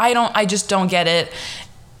 I just don't get it.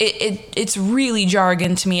 It's really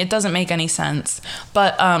jargon to me. It doesn't make any sense.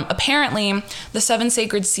 But apparently the 7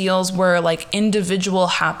 sacred seals were like individual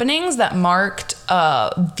happenings that marked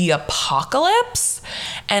the apocalypse,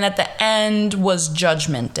 and at the end was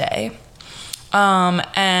Judgment Day.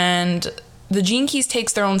 And the Gene Keys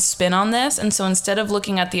takes their own spin on this, and so instead of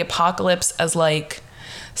looking at the apocalypse as like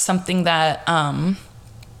something that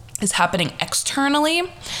is happening externally,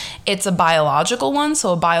 it's a biological one.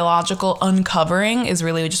 So a biological uncovering is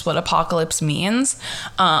really just what apocalypse means.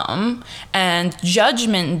 And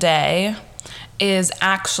Judgment Day is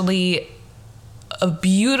actually a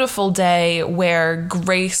beautiful day where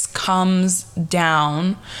grace comes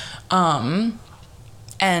down,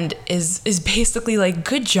 and is basically like,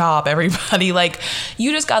 good job, everybody. Like,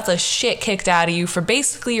 you just got the shit kicked out of you for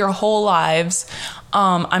basically your whole lives.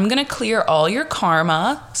 I'm gonna clear all your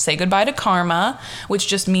karma, say goodbye to karma, which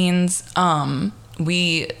just means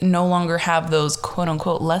we no longer have those quote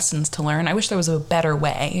unquote lessons to learn. I wish there was a better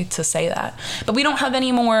way to say that. But we don't have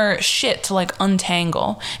any more shit to like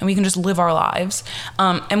untangle, and we can just live our lives.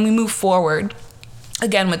 And we move forward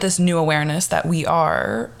again with this new awareness that we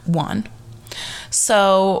are one.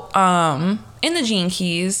 So in the Gene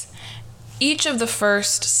Keys, each of the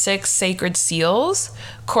first 6 sacred seals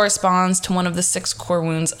corresponds to one of the 6 core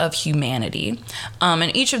wounds of humanity.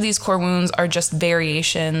 And each of these core wounds are just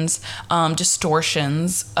variations,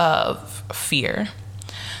 distortions of fear.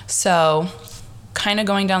 So kind of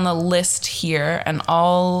going down the list here, and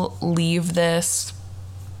I'll leave this,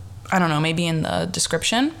 I don't know, maybe in the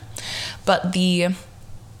description. But the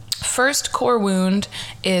first core wound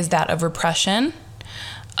is that of repression.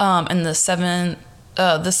 And the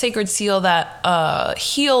sacred seal that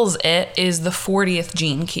heals it is the 40th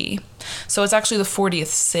gene key. So it's actually the 40th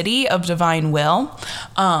city of divine will.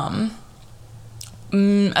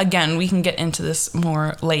 Again, we can get into this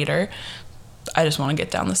more later. I just want to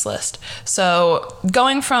get down this list. So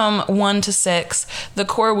going from 1 to 6, the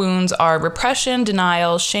core wounds are repression,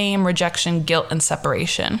 denial, shame, rejection, guilt, and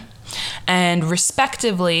separation. And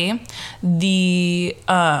respectively, the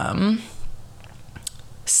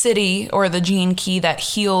city or the gene key that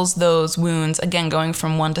heals those wounds, again going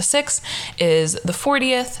from 1 to 6, is the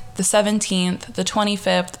 40th, the 17th, the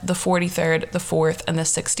 25th, the 43rd, the 4th, and the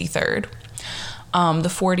 63rd. The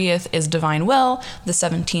 40th is divine will, the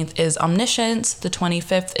 17th is omniscience, the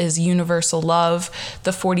 25th is universal love,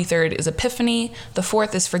 the 43rd is epiphany, the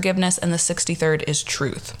 4th is forgiveness, and the 63rd is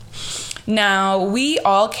truth. Now, we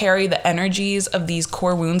all carry the energies of these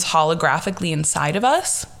core wounds holographically inside of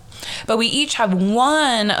us, but we each have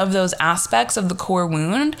one of those aspects of the core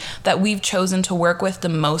wound that we've chosen to work with the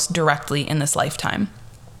most directly in this lifetime.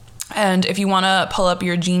 And if you want to pull up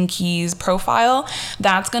your Gene Keys profile,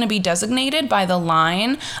 that's going to be designated by the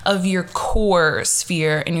line of your core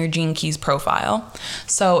sphere in your Gene Keys profile.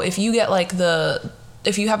 So if you get like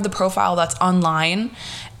if you have the profile that's online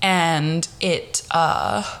and it,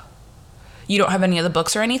 you don't have any of the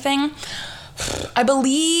books or anything, I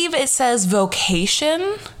believe it says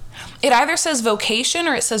vocation. It either says vocation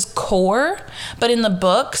or it says core, but in the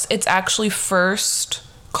books, it's actually first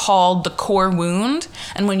called the core wound,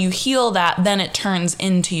 and when you heal that, then it turns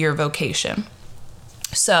into your vocation.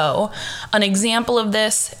 So an example of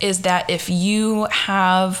this is that if you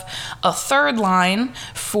have a third line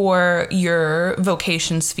for your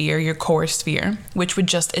vocation sphere, your core sphere, which would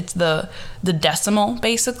just, it's the decimal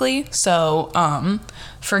basically. So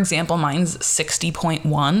for example, mine's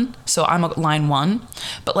 60.1, so I'm a line 1,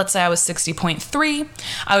 but let's say I was 60.3,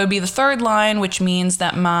 I would be the third line, which means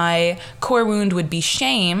that my core wound would be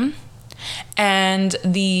shame. And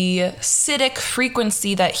the Siddhic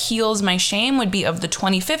frequency that heals my shame would be of the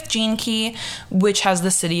 25th gene key, which has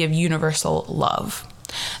the city of universal love.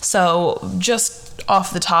 So just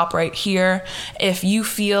off the top right here, if you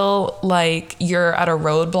feel like you're at a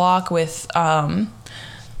roadblock with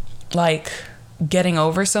like getting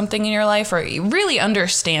over something in your life, or really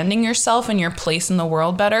understanding yourself and your place in the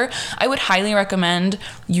world better, I would highly recommend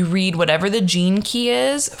you read whatever the gene key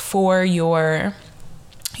is for your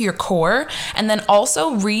core, and then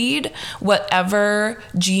also read whatever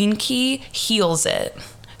gene key heals it.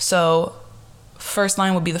 So first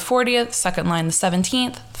line would be the 40th, second line the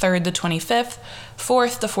 17th, third the 25th,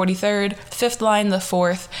 fourth the 43rd, fifth line the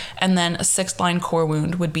 4th, and then a sixth line core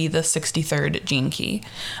wound would be the 63rd gene key.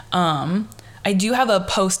 I do have a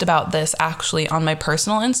post about this actually on my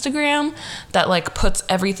personal Instagram that like puts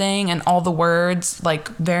everything and all the words like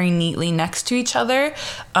very neatly next to each other.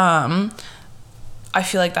 I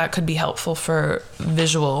feel like that could be helpful for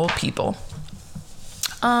visual people.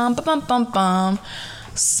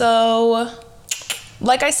 So,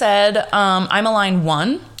 like I said, I'm a line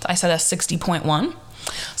 1. I said a 60.1.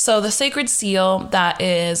 So the sacred seal that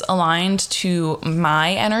is aligned to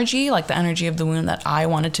my energy, like the energy of the wound that I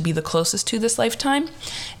wanted to be the closest to this lifetime,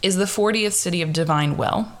 is the 40th city of divine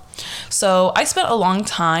will. So I spent a long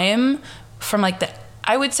time from like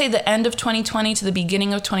I would say the end of 2020 to the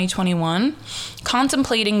beginning of 2021,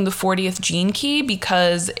 contemplating the 40th gene key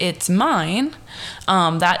because it's mine.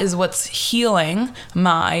 That is what's healing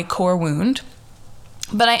my core wound.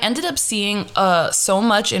 But I ended up seeing so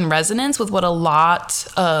much in resonance with what a lot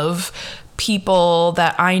of people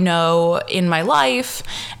that I know in my life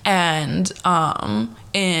and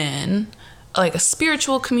in like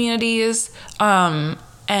spiritual communities, and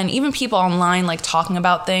even people online like talking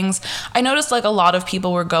about things, I noticed like a lot of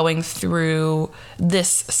people were going through this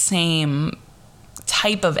same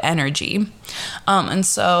type of energy. And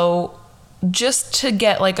so just to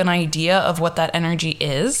get like an idea of what that energy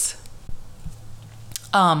is,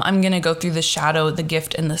 I'm going to go through the shadow, the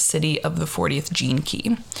gift, and the city of the 40th gene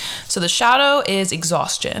key. So the shadow is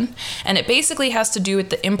exhaustion, and it basically has to do with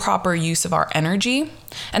the improper use of our energy.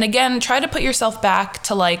 And again, try to put yourself back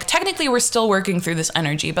to like, technically we're still working through this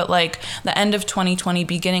energy, but like the end of 2020,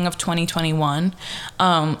 beginning of 2021.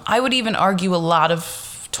 I would even argue a lot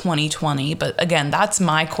of 2020, but again, that's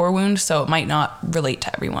my core wound, so it might not relate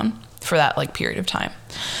to everyone for that like period of time.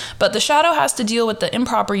 But the shadow has to deal with the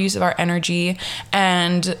improper use of our energy,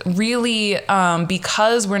 and really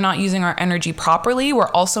because we're not using our energy properly, we're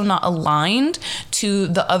also not aligned to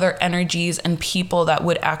the other energies and people that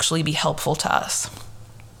would actually be helpful to us.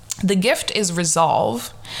 The gift is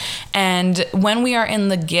resolve. And when we are in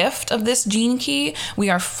the gift of this gene key,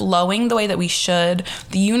 we are flowing the way that we should.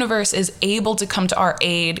 The universe is able to come to our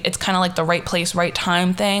aid. It's kind of like the right place, right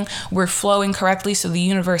time thing. We're flowing correctly, so the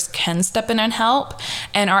universe can step in and help.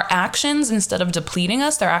 And our actions, instead of depleting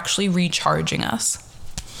us, they're actually recharging us.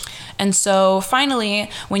 And so finally,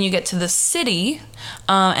 when you get to the city,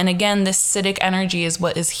 and again, this Siddhic energy is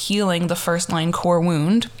what is healing the first line core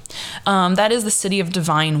wound. That is the city of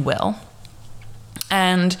divine will.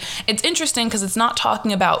 And it's interesting because it's not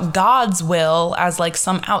talking about God's will as like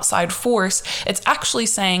some outside force. It's actually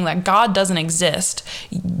saying that God doesn't exist.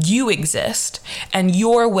 You exist, and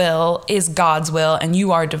your will is God's will, and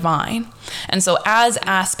you are divine. And so as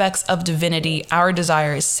aspects of divinity, our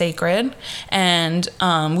desire is sacred, and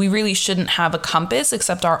we really shouldn't have a compass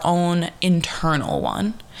except our own internal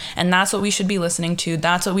one. And that's what we should be listening to.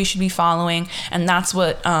 That's what we should be following. And that's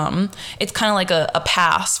what, it's kind of like a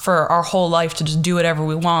pass for our whole life to just do whatever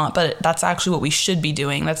we want. But that's actually what we should be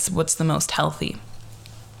doing. That's what's the most healthy.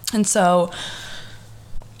 And so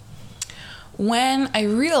when I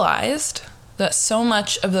realized that so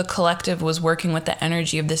much of the collective was working with the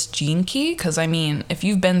energy of this gene key, because I mean, if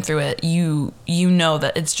you've been through it, you know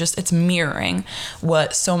that it's mirroring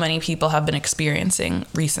what so many people have been experiencing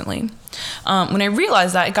recently. When I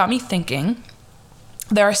realized that, it got me thinking.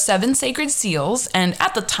 There are 7 sacred seals, and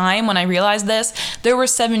at the time when I realized this, there were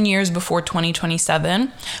 7 years before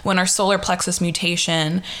 2027 when our solar plexus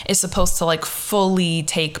mutation is supposed to like fully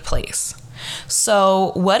take place.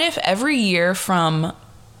 So what if every year from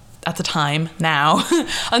at the time now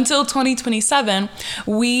until 2027,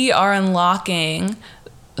 we are unlocking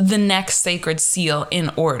the next sacred seal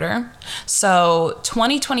in order? So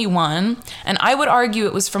 2021, and I would argue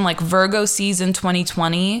it was from like Virgo season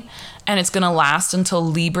 2020, and it's going to last until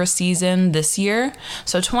Libra season this year.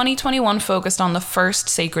 So 2021 focused on the first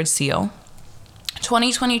sacred seal.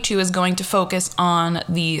 2022 is going to focus on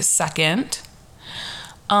the second.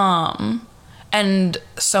 And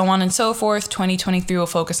so on and so forth. 2023 will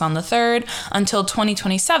focus on the third until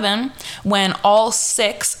 2027, when all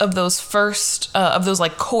 6 of those of those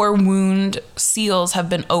like core wound seals have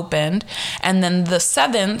been opened. And then the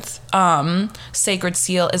 7th sacred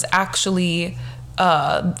seal is actually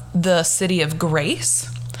the city of grace,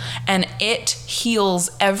 and it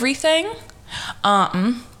heals everything.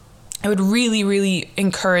 I would really, really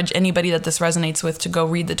encourage anybody that this resonates with to go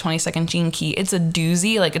read the 22nd Gene Key. It's a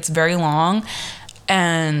doozy, like it's very long,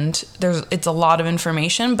 and it's a lot of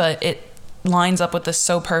information, but it lines up with this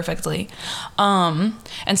so perfectly. And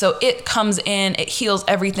so it comes in, it heals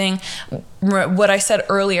everything. What I said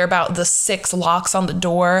earlier about the 6 locks on the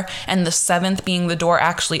door and the 7th being the door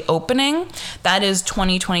actually opening, that is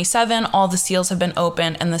 2027. All the seals have been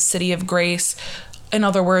opened, and the city of grace, in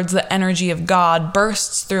other words, the energy of God,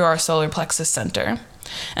 bursts through our solar plexus center.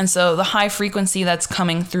 And so the high frequency that's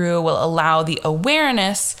coming through will allow the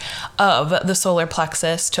awareness of the solar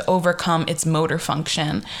plexus to overcome its motor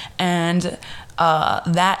function. And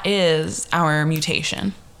that is our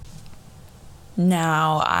mutation.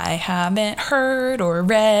 Now, I haven't heard or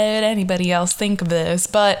read anybody else think of this,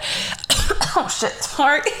 but oh shit,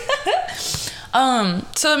 sorry.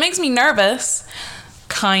 So it makes me nervous.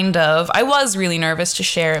 Kind of. I was really nervous to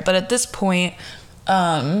share it, but at this point,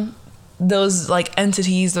 those like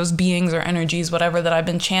entities, those beings or energies, whatever that I've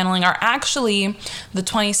been channeling, are actually the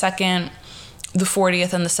 22nd, the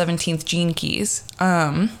 40th, and the 17th gene keys.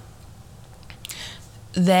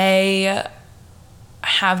 They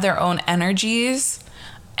have their own energies,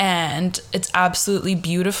 and it's absolutely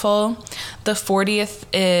beautiful. The 40th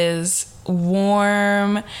is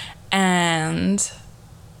warm and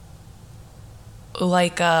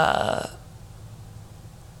like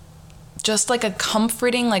just like a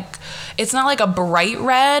comforting, like, it's not like a bright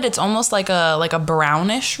red, it's almost like a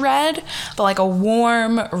brownish red, but like a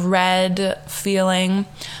warm red feeling.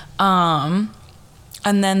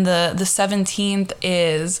 And then the 17th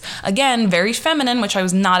is, again, very feminine, which I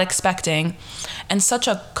was not expecting, and such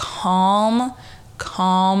a calm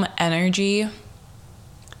energy.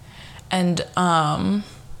 And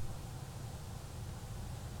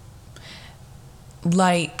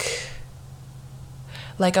like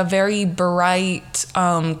a very bright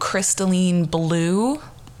crystalline blue.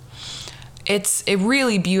 It's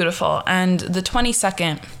really beautiful. And the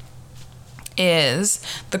 22nd is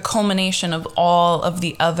the culmination of all of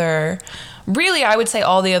the other, really, I would say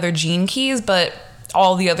all the other gene keys, but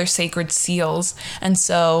all the other sacred seals. And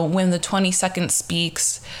so when the 22nd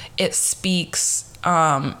speaks, it speaks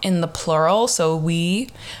in the plural, so we,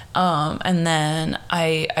 and then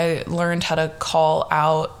I learned how to call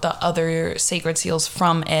out the other sacred seals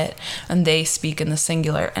from it, and they speak in the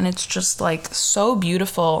singular, and it's just like so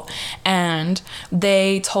beautiful. And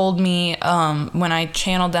they told me, when I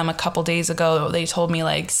channeled them a couple days ago, they told me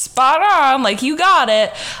like, spot on, like you got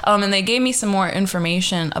it. And they gave me some more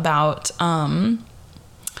information about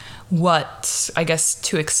what I guess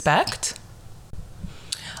to expect.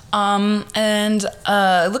 And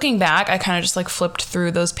looking back, I kind of just like flipped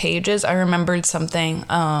through those pages. I remembered something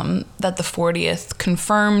that the 40th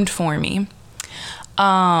confirmed for me.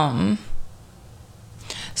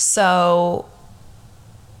 So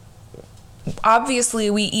obviously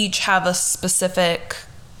we each have a specific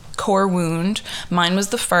core wound. Mine was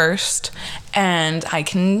the first, and I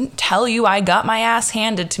can tell you I got my ass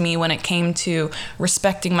handed to me when it came to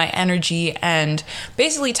respecting my energy and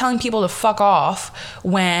basically telling people to fuck off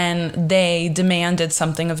when they demanded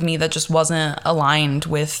something of me that just wasn't aligned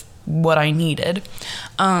with what I needed.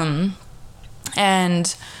 And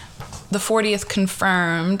the 40th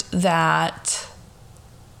confirmed that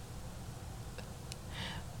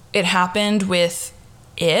it happened with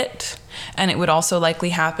it, and it would also likely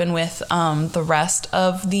happen with the rest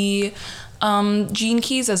of the gene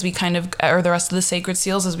keys as we kind of, or the rest of the sacred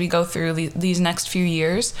seals as we go through these next few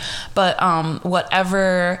years. But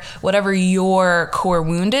whatever your core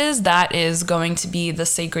wound is, that is going to be the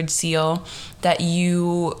sacred seal that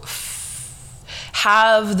you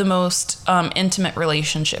have the most intimate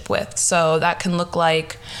relationship with. So that can look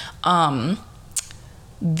like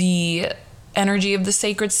the energy of the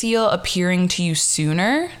sacred seal appearing to you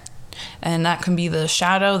sooner, and that can be the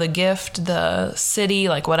shadow, the gift, the city,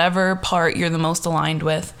 like whatever part you're the most aligned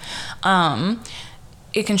with.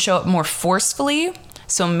 It can show up more forcefully,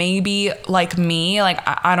 so maybe like me, like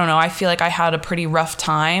I don't know, I feel like I had a pretty rough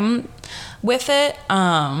time with it,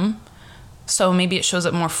 so maybe it shows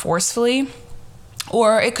up more forcefully.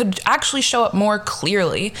 Or it could actually show up more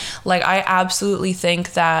clearly. Like I absolutely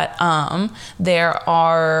think that there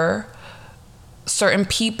are certain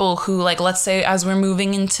people who, like, let's say as we're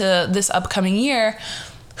moving into this upcoming year,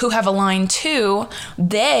 who have a line 2,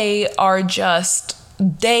 they are just,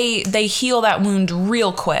 they heal that wound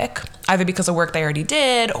real quick, either because of work they already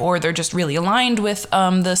did, or they're just really aligned with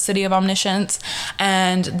the City of Omniscience,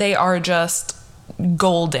 and they are just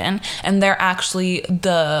golden, and they're actually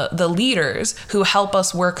the leaders who help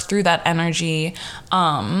us work through that energy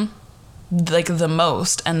like the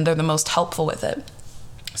most, and they're the most helpful with it.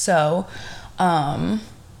 So having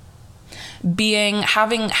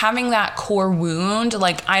that core wound,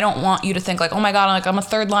 like I don't want you to think like, oh my god, like I'm a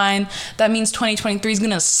third line, that means 2023 is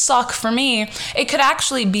gonna suck for me. It could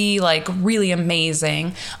actually be like really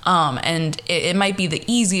amazing, and it might be the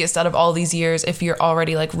easiest out of all these years if you're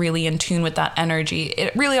already like really in tune with that energy.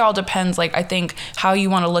 It really all depends, like I think, how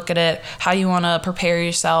you want to look at it, how you want to prepare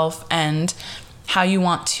yourself, and how you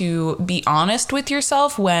want to be honest with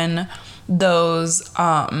yourself when those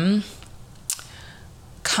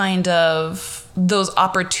kind of those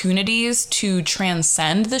opportunities to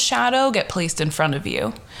transcend the shadow get placed in front of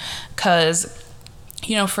you. Because,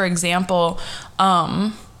 you know, for example,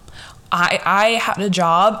 I had a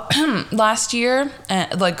job last year,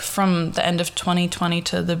 like from the end of 2020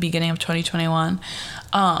 to the beginning of 2021.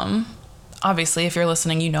 Obviously, if you're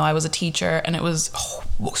listening, you know I was a teacher, and it was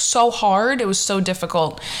so hard. It was so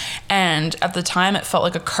difficult. And at the time, it felt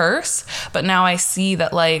like a curse. But now I see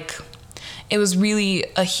that, like, it was really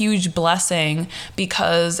a huge blessing,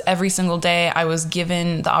 because every single day I was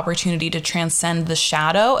given the opportunity to transcend the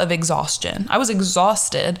shadow of exhaustion. I was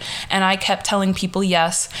exhausted, and I kept telling people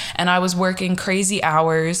yes, and I was working crazy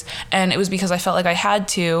hours, and it was because I felt like I had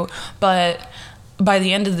to. But by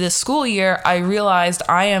the end of this school year, I realized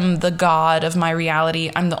I am the god of my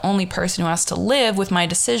reality. I'm the only person who has to live with my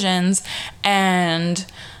decisions, and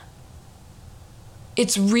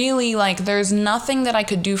it's really like there's nothing that I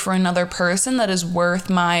could do for another person that is worth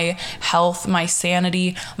my health, my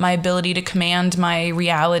sanity, my ability to command my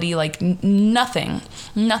reality, like nothing.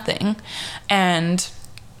 And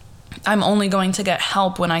I'm only going to get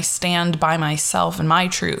help when I stand by myself and my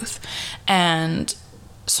truth. And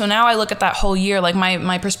so now I look at that whole year, like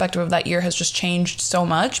my perspective of that year has just changed so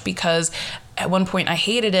much, because at one point I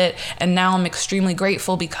hated it, and now I'm extremely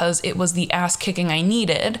grateful because it was the ass kicking I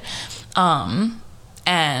needed.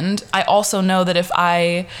 And I also know that if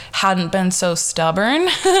I hadn't been so stubborn,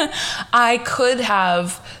 I could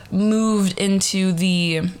have moved into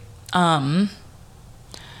the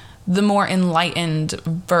more enlightened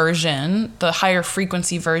version, the higher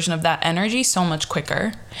frequency version of that energy so much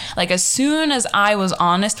quicker. Like as soon as I was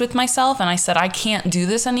honest with myself and I said, I can't do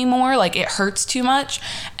this anymore, like it hurts too much,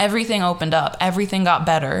 everything opened up, everything got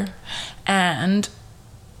better. And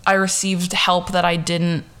I received help that I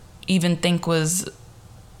didn't even think was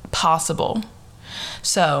possible.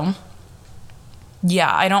 So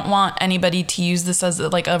yeah, I don't want anybody to use this as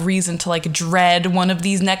like a reason to like dread one of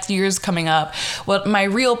these next years coming up. What my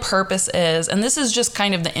real purpose is, and this is just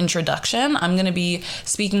kind of the introduction, I'm going to be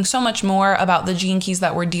speaking so much more about the gene keys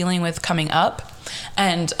that we're dealing with coming up.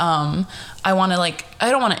 And I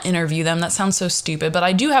don't want to interview them. That sounds so stupid, but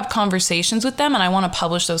I do have conversations with them, and I want to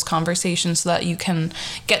publish those conversations so that you can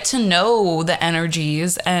get to know the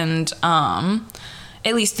energies and,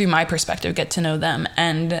 at least through my perspective, get to know them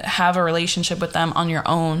and have a relationship with them on your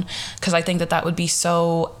own. Because I think that would be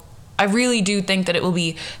I really do think that it will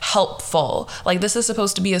be helpful. Like this is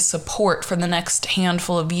supposed to be a support for the next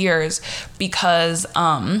handful of years, because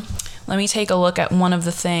let me take a look at one of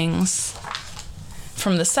the things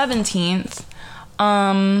from the 17th.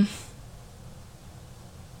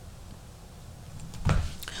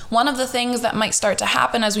 One of the things that might start to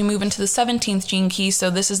happen as we move into the 17th gene key, so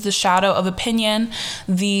this is the shadow of opinion,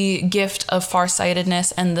 the gift of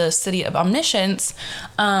farsightedness, and the city of omniscience.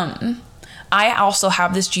 I also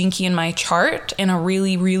have this gene key in my chart in a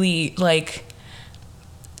really, really like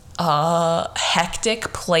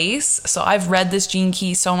hectic place. So I've read this gene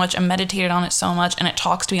key so much and meditated on it so much, and it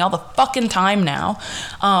talks to me all the fucking time now.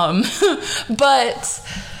 But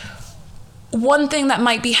one thing that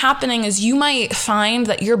might be happening is you might find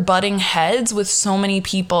that you're butting heads with so many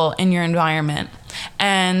people in your environment.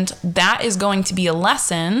 And that is going to be a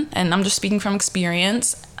lesson, and I'm just speaking from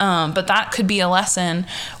experience, but that could be a lesson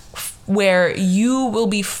where you will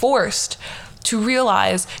be forced to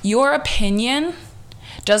realize your opinion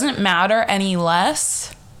doesn't matter any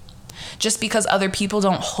less just because other people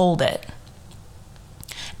don't hold it.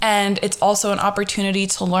 And it's also an opportunity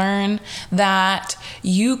to learn that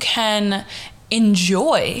you can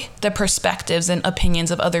enjoy the perspectives and opinions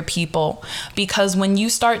of other people, because when you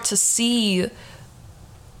start to see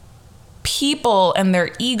people and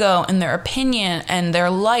their ego and their opinion and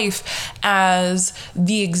their life as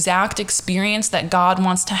the exact experience that God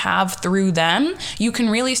wants to have through them, you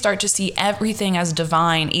can really start to see everything as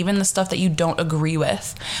divine, even the stuff that you don't agree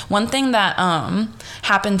with. One thing that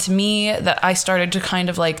happened to me that I started to kind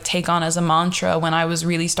of like take on as a mantra when I was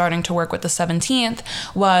really starting to work with the 17th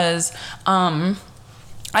was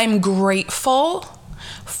I'm grateful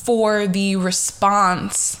for the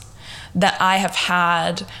response that I have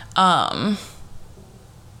had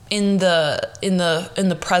in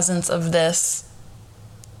the presence of this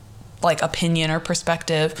like opinion or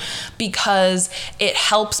perspective, because it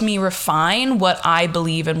helps me refine what I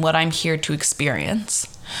believe and what I'm here to experience.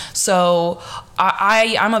 So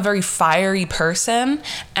I'm a very fiery person,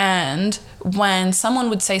 and when someone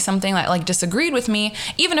would say something that like disagreed with me,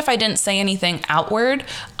 even if I didn't say anything outward,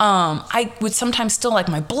 I would sometimes still like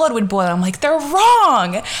my blood would boil. I'm like, they're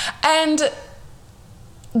wrong. And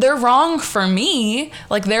they're wrong for me.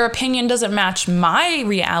 Like their opinion doesn't match my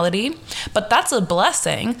reality, but that's a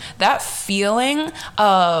blessing. That feeling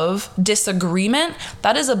of disagreement,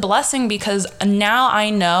 that is a blessing, because now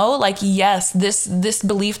I know like, yes, this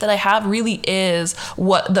belief that I have really is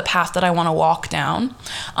what the path that I want to walk down.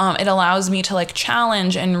 It allows me to like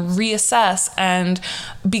challenge and reassess and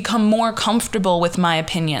become more comfortable with my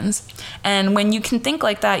opinions. And when you can think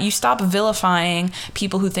like that, you stop vilifying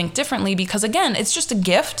people who think differently, because again, it's just a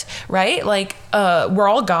gift, right? Like we're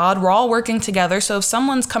all God, we're all working together. So if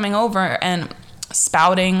someone's coming over and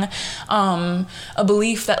spouting a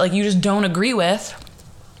belief that like you just don't agree with,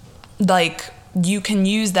 like you can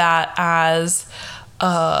use that as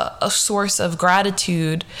a source of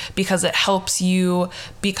gratitude, because it helps you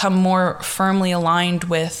become more firmly aligned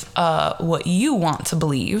with what you want to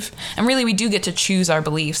believe. And really, we do get to choose our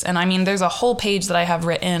beliefs. And I mean, there's a whole page that I have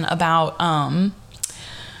written about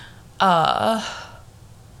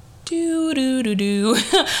a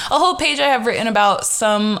whole page I have written about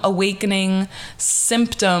some awakening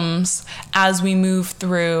symptoms as we move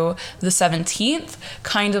through the 17th,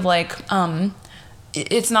 kind of like,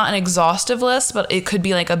 it's not an exhaustive list, but it could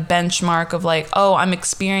be like a benchmark of like, oh, I'm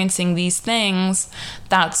experiencing these things.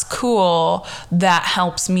 That's cool. That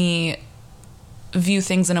helps me view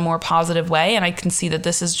things in a more positive way. And I can see that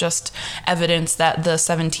this is just evidence that the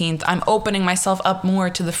 17th, I'm opening myself up more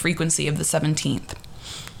to the frequency of the 17th.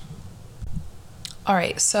 All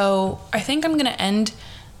right, so I think I'm going to end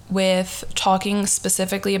with talking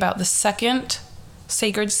specifically about the second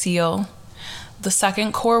sacred seal, the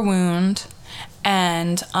second core wound,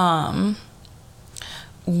 and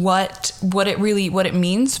what it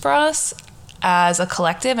means for us as a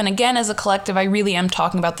collective. And again, as a collective, I really am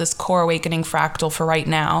talking about this core awakening fractal for right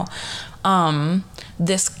now.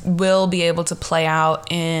 This will be able to play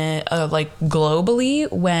out in like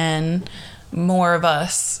globally when more of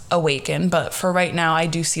us awaken, but for right now, I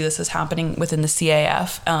do see this as happening within the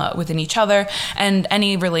CAF, within each other, and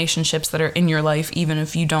any relationships that are in your life, even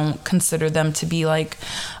if you don't consider them to be like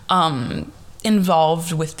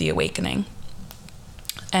involved with the awakening.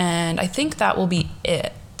 And I think that will be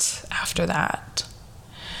it after that.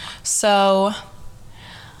 So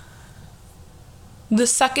the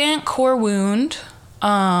second core wound.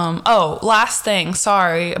 Last thing,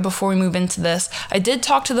 sorry, before we move into this, I did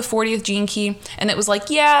talk to the 40th gene key, and it was like,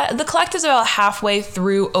 yeah, the collective's about halfway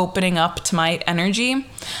through opening up to my energy.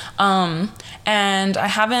 And I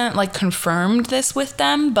haven't like confirmed this with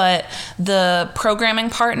them, but the programming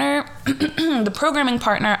partner, the programming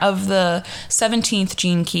partner of the 17th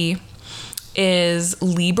gene key is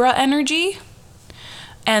Libra energy,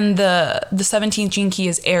 and the 17th gene key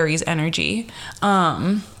is Aries energy.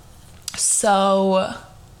 So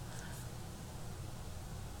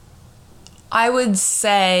I would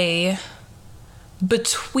say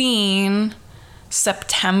between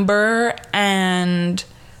September and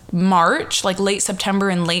March, like late September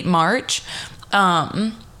and late March,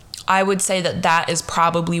 I would say that is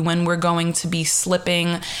probably when we're going to be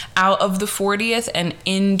slipping out of the 40th and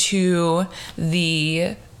into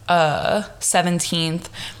the 17th,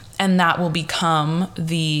 and that will become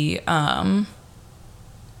the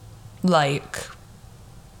like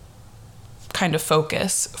kind of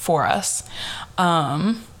focus for us.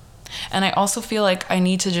 And I also feel like I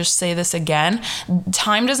need to just say this again.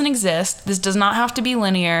 Time doesn't exist. This does not have to be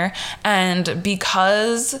linear. And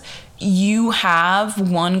because you have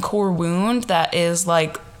one core wound that is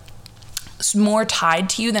like more tied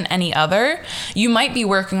to you than any other, you might be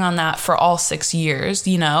working on that for all 6 years,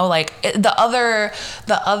 you know, like the other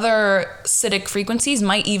Siddhic frequencies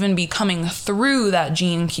might even be coming through that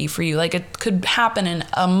gene key for you. Like it could happen in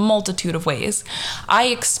a multitude of ways. I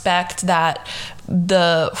expect that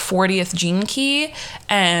the 40th gene key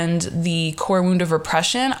and the core wound of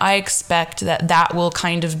repression, I expect that will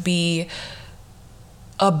kind of be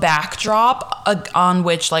a backdrop on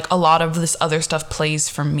which like a lot of this other stuff plays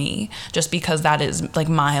for me, just because that is like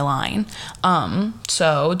my line.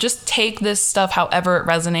 So just take this stuff however it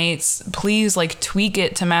resonates. Please like tweak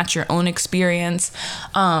it to match your own experience.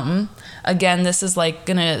 Again, this is like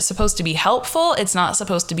supposed to be helpful. It's not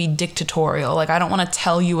supposed to be dictatorial. Like I don't want to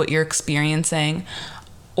tell you what you're experiencing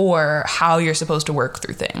or how you're supposed to work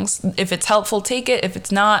through things. If it's helpful, take it. If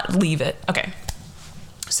it's not, leave it. Okay.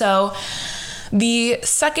 So the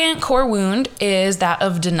second core wound is that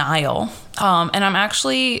of denial. And I'm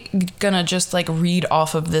actually gonna just like read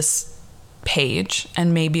off of this page,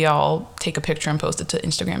 and maybe I'll take a picture and post it to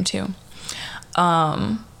Instagram too.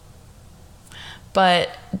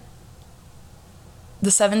 But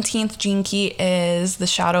the 17th gene key is the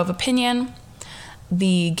shadow of opinion,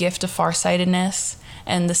 the gift of farsightedness,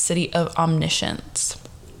 and the city of omniscience.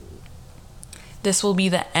 This will be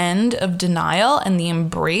the end of denial and the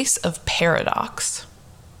embrace of paradox.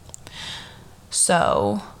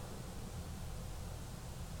 So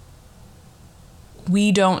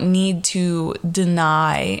we don't need to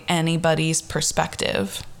deny anybody's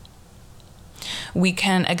perspective. We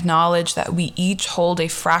can acknowledge that we each hold a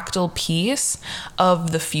fractal piece of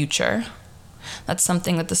the future. That's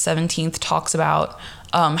something that the 17th talks about,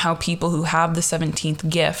 how people who have the 17th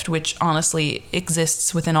gift, which honestly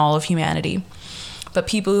exists within all of humanity, but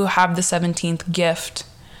people who have the 17th gift,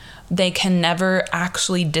 they can never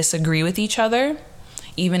actually disagree with each other,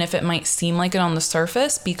 even if it might seem like it on the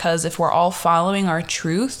surface, because if we're all following our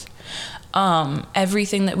truth,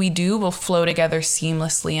 everything that we do will flow together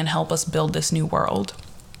seamlessly and help us build this new world.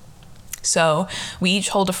 So we each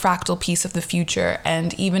hold a fractal piece of the future,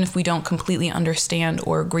 and even if we don't completely understand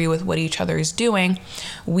or agree with what each other is doing,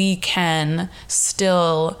 we can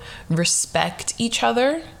still respect each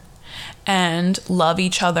other and love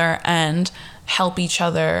each other and help each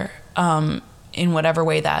other in whatever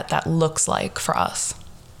way that looks like for us.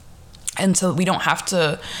 And so we don't have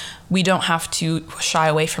to shy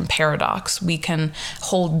away from paradox. We can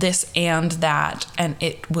hold this and that, and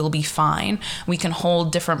it will be fine. We can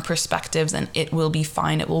hold different perspectives, and it will be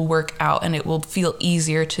fine. It will work out, and it will feel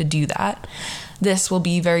easier to do that. This will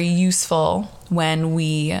be very useful when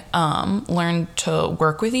we learn to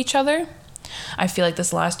work with each other. I feel like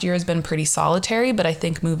this last year has been pretty solitary, but I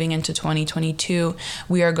think moving into 2022,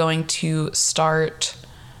 we are going to start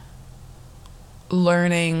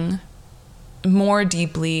learning more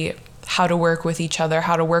deeply how to work with each other,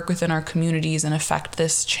 how to work within our communities and affect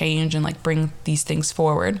this change and like bring these things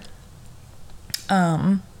forward.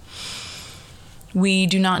 We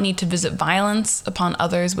do not need to visit violence upon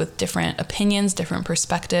others with different opinions, different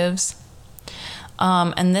perspectives.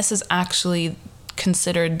 And this is actually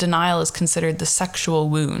denial is considered the sexual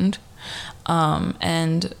wound.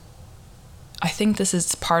 And I think this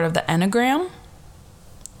is part of the Enneagram.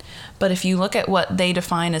 But if you look at what they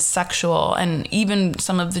define as sexual, and even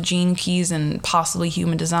some of the gene keys and possibly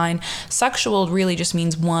human design, sexual really just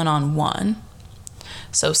means one-on-one.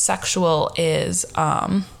 So sexual is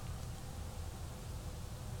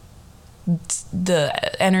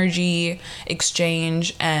the energy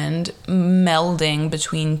exchange and melding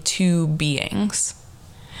between two beings.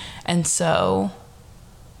 And so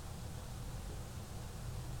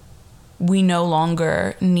we no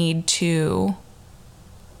longer need to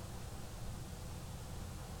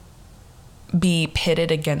be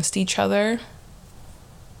pitted against each other.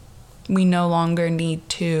 We no longer need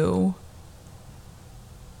to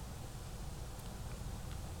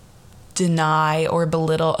deny or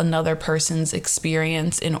belittle another person's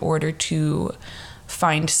experience in order to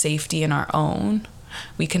find safety in our own.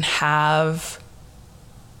 We can have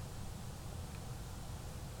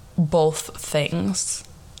both things.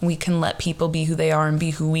 We can let people be who they are and be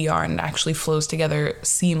who we are, and it actually flows together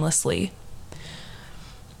seamlessly.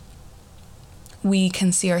 We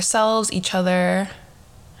can see ourselves, each other,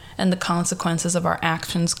 and the consequences of our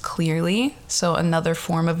actions clearly. So another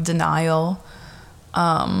form of denial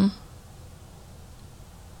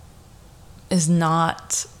is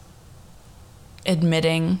not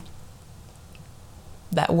admitting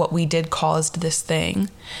that what we did caused this thing.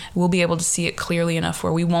 We'll be able to see it clearly enough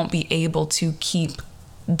where we won't be able to keep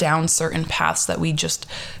down certain paths that we just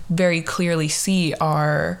very clearly see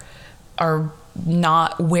are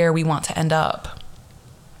not where we want to end up.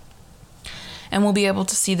 And we'll be able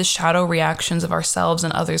to see the shadow reactions of ourselves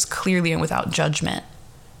and others clearly and without judgment.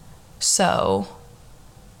 So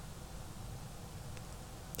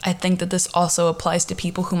I think that this also applies to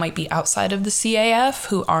people who might be outside of the CAF,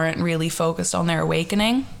 who aren't really focused on their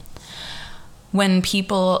awakening. When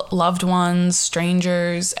people, loved ones,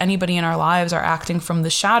 strangers, anybody in our lives are acting from the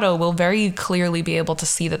shadow, we'll very clearly be able to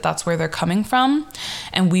see that that's where they're coming from,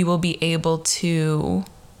 and we will be able to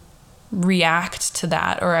react to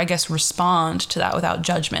that, or I guess respond to that without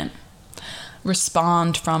judgment.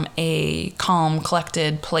 Respond from a calm,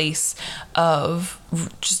 collected place of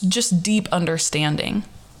just deep understanding.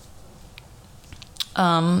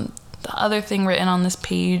 The other thing written on this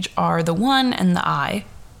page are the 1 and the I.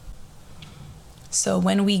 So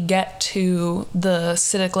when we get to the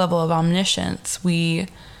Siddhic level of omniscience,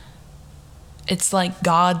 it's like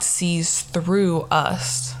God sees through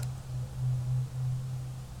us.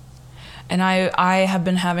 And I have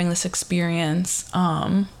been having this experience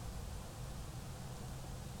a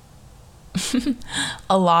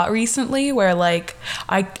lot recently where like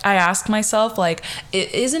I ask myself, like,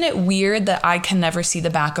 isn't it weird that I can never see the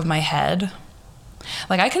back of my head?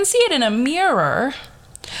 Like, I can see it in a mirror,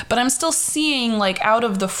 but I'm still seeing like out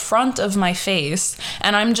of the front of my face,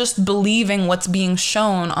 and I'm just believing what's being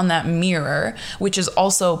shown on that mirror, which is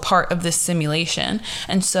also part of this simulation.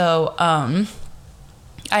 And so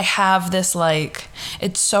I have this, like,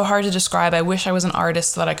 it's so hard to describe. I wish I was an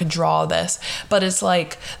artist so that I could draw this, but it's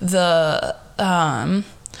like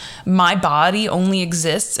my body only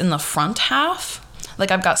exists in the front half.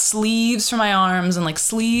 Like, I've got sleeves for my arms and like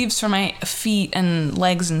sleeves for my feet and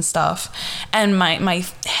legs and stuff. And my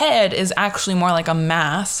head is actually more like a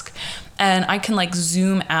mask, and I can like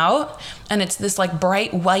zoom out, and it's this like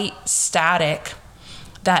bright white static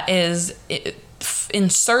that is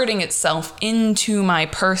inserting itself into my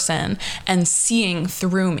person and seeing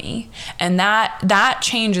through me. And that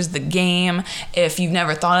changes the game. If you've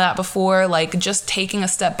never thought of that before, like just taking a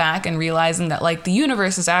step back and realizing that like the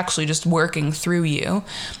universe is actually just working through you,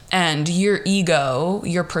 and your ego,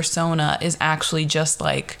 your persona is actually just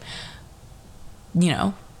like, you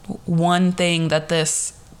know, one thing that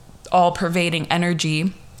this all pervading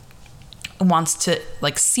energy wants to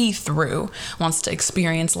like see through, wants to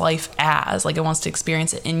experience life as, like it wants to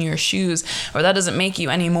experience it in your shoes, or that doesn't make you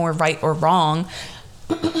any more right or wrong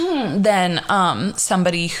than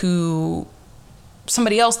somebody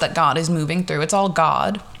else that God is moving through. It's all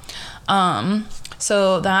God.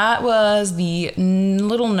 So that was the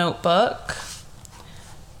little notebook.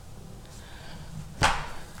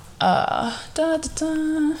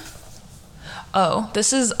 Oh,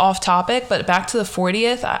 this is off topic, but back to the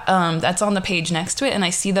 40th, that's on the page next to it, and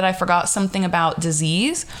I see that I forgot something about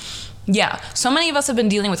disease. Yeah, so many of us have been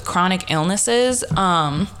dealing with chronic illnesses,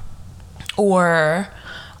 or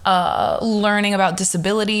learning about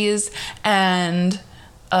disabilities, and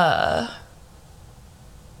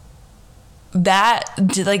that,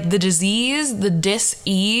 like the disease, the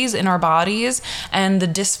dis-ease in our bodies and the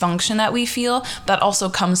dysfunction that we feel, that also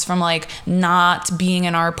comes from like not being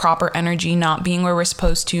in our proper energy, not being where we're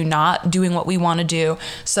supposed to, not doing what we want to do.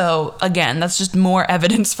 So again, that's just more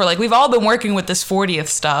evidence for like, we've all been working with this 40th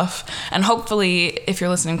stuff, and hopefully if you're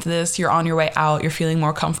listening to this, you're on your way out, you're feeling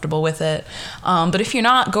more comfortable with it. But if you're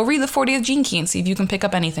not, go read the 40th gene key and see if you can pick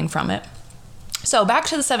up anything from it. So back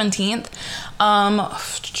to the 17th,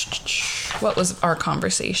 what was our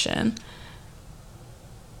conversation?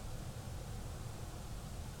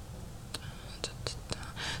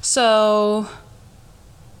 So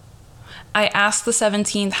I asked the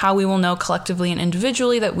 17th how we will know collectively and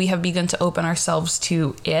individually that we have begun to open ourselves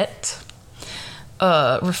to it,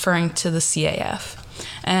 referring to the CAF.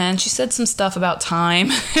 And she said some stuff about time.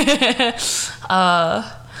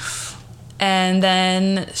 And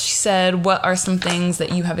then she said, what are some things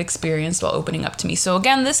that you have experienced while opening up to me? So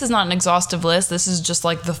again, this is not an exhaustive list. This is just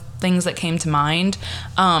like the things that came to mind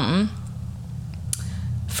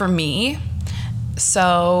for me.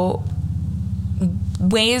 So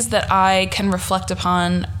ways that I can reflect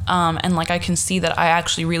upon and like I can see that I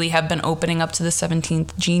actually really have been opening up to the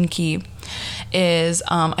 17th gene key is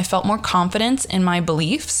I felt more confidence in my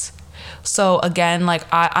beliefs. So again, like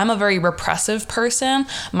I'm a very repressive person.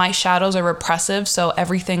 My shadows are repressive, so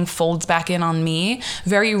everything folds back in on me.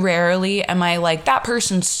 Very rarely am I like, that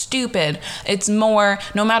person's stupid. It's more,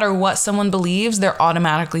 no matter what someone believes, they're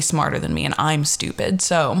automatically smarter than me and I'm stupid.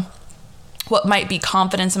 So what might be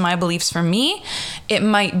confidence in my beliefs for me, it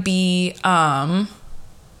might be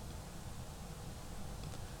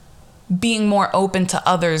being more open to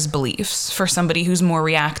others' beliefs for somebody who's more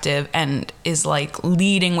reactive and is like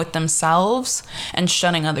leading with themselves and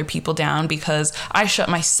shutting other people down, because I shut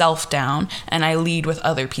myself down and I lead with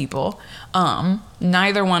other people.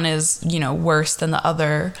 Neither one is, worse than the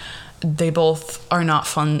other. They both are not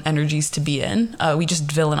fun energies to be in. We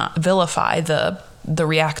just vilify the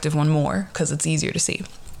reactive one more because it's easier to see.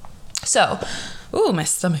 So, ooh, my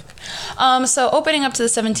stomach. So opening up to the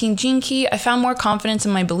 17 gene key, I found more confidence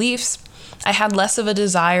in my beliefs. I had less of a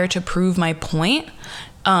desire to prove my point.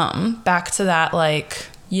 Back to that, like,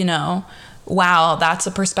 wow, that's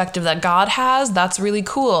a perspective that God has. That's really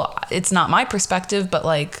cool. It's not my perspective, but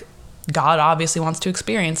like God obviously wants to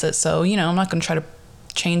experience it. So, I'm not going to try to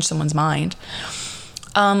change someone's mind.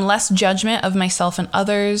 Less judgment of myself and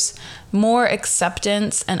others, more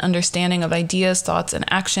acceptance and understanding of ideas, thoughts, and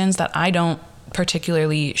actions that I don't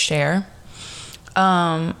particularly share.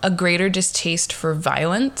 A greater distaste for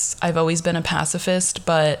violence. I've always been a pacifist,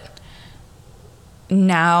 but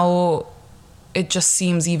now it just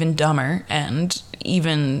seems even dumber and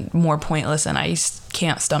even more pointless, and I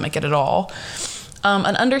can't stomach it at all.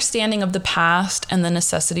 An understanding of the past and the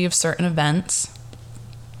necessity of certain events.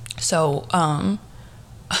 So,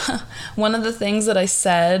 one of the things that I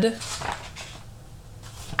said,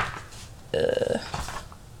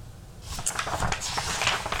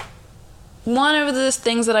 one of the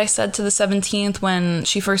things that I said to the 17th when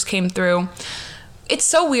she first came through, it's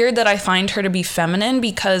so weird that I find her to be feminine,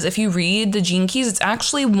 because if you read the gene keys, it's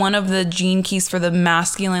actually one of the gene keys for the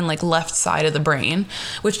masculine, like left side of the brain,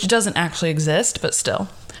 which doesn't actually exist, but still.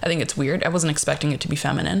 I think it's weird. I wasn't expecting it to be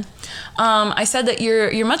feminine. I said that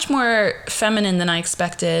you're much more feminine than I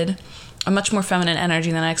expected, a much more feminine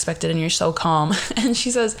energy than I expected, and you're so calm. And she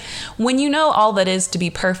says, when you know all that is to be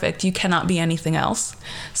perfect, you cannot be anything else.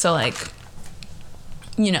 So like,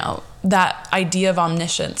 that idea of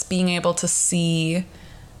omniscience, being able to see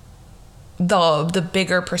the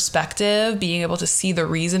bigger perspective, being able to see the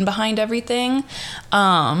reason behind everything,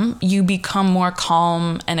 you become more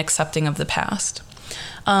calm and accepting of the past.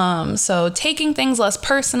 So taking things less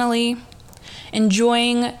personally,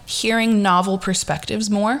 enjoying hearing novel perspectives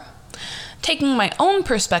more, taking my own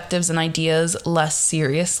perspectives and ideas less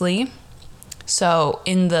seriously. So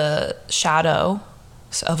in the shadow,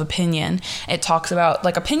 of opinion. It talks about,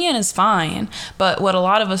 like, opinion is fine, but what a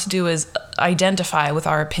lot of us do is identify with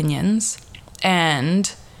our opinions,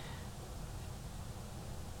 and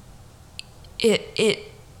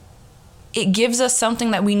it gives us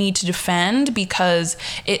something that we need to defend, because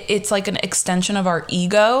it's like an extension of our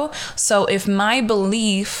ego. So if my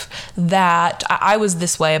belief that I was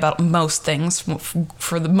this way about most things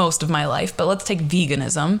for the most of my life, but let's take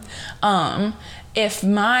veganism. If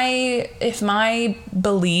my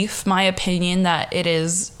belief, my opinion that it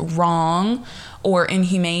is wrong or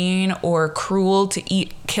inhumane or cruel to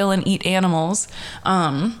kill and eat animals,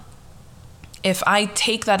 if I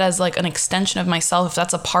take that as like an extension of myself, if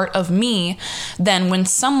that's a part of me, then when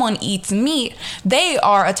someone eats meat, they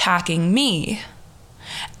are attacking me.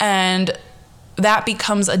 And that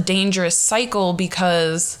becomes a dangerous cycle,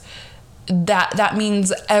 because that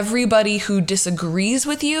means everybody who disagrees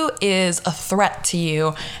with you is a threat to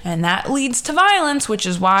you. And that leads to violence, which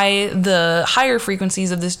is why the higher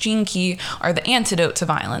frequencies of this gene key are the antidote to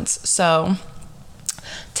violence. So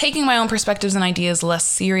taking my own perspectives and ideas less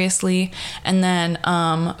seriously. And then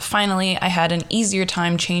finally, I had an easier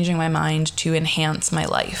time changing my mind to enhance my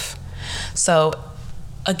life. So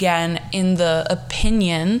again, in the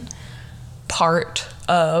opinion part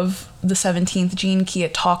of the 17th gene key,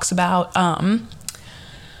 it talks about how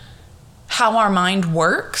our mind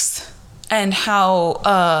works and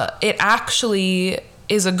how it actually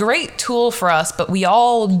is a great tool for us, but we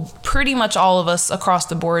all, pretty much all of us across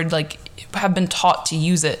the board, like, have been taught to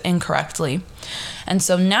use it incorrectly. And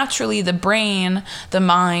so naturally the brain, the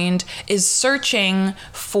mind, is searching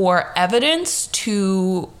for evidence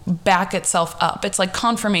to back itself up. It's like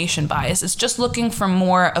confirmation bias. It's just looking for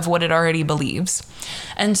more of what it already believes.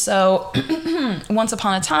 And so once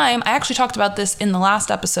upon a time, I actually talked about this in the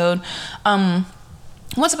last episode.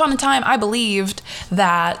 Once upon a time, I believed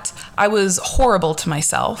that I was horrible to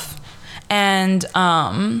myself. And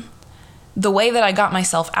the way that I got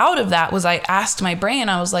myself out of that was I asked my brain,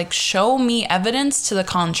 I was like, show me evidence to the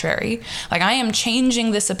contrary. Like, I am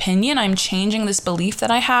changing this opinion. I'm changing this belief that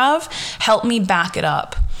I have. Help me back it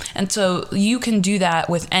up. And so you can do that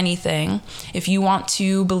with anything. If you want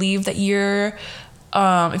to believe that you're,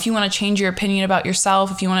 if you want to change your opinion about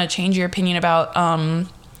yourself, if you want to change your opinion about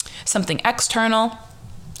something external,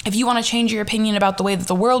 if you want to change your opinion about the way that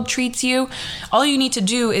the world treats you, all you need to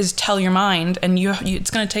do is tell your mind, and it's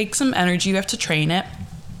going to take some energy. You have to train it.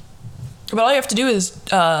 But all you have to do is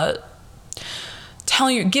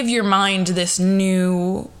give your mind this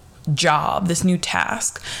new job, this new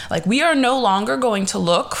task. Like, we are no longer going to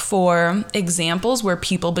look for examples where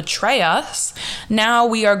people betray us. Now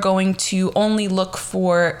we are going to only look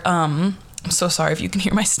for I'm so sorry if you can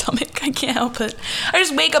hear my stomach. I can't help it. I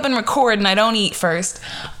just wake up and record and I don't eat first.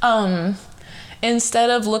 Instead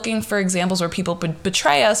of looking for examples where people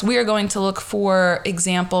betray us, we are going to look for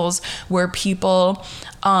examples where people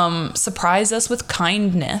surprise us with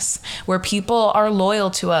kindness, where people are loyal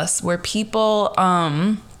to us, where people...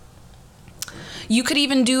 you could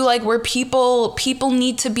even do like where people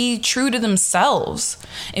need to be true to themselves,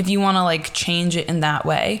 if you want to like change it in that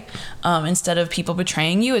way. Instead of people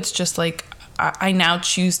betraying you, it's just like I now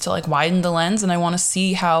choose to like widen the lens, and I want to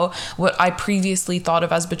see how what I previously thought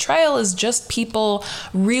of as betrayal is just people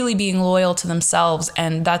really being loyal to themselves,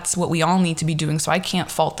 and that's what we all need to be doing. So I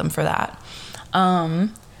can't fault them for that.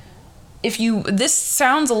 This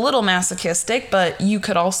sounds a little masochistic, but you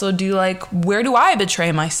could also do like, where do I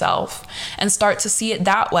betray myself? And start to see it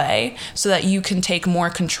that way, so that you can take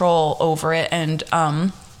more control over it and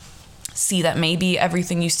see that maybe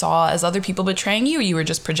everything you saw as other people betraying you, you were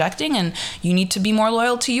just projecting, and you need to be more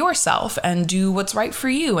loyal to yourself and do what's right for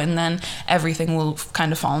you, and then everything will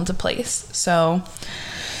kind of fall into place. So,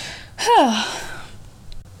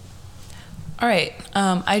 all right,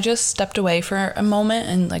 I just stepped away for a moment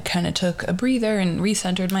and like kind of took a breather and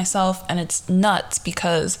recentered myself, and it's nuts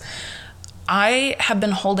because I have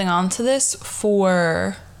been holding on to this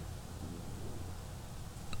for,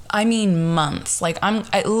 months. Like, I'm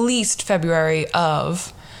at least February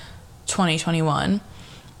of 2021,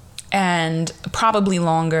 and probably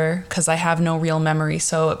longer because I have no real memory,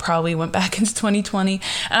 so it probably went back into 2020,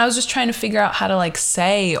 and I was just trying to figure out how to like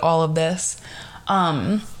say all of this.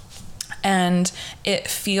 And it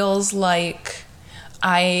feels like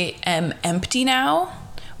I am empty now,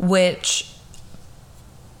 which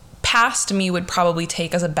past me would probably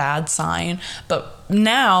take as a bad sign. But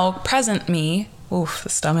now, present me, the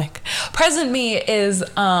stomach. Present me is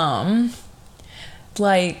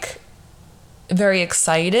like very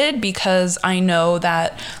excited because I know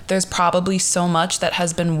that there's probably so much that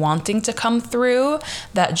has been wanting to come through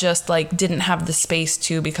that just like didn't have the space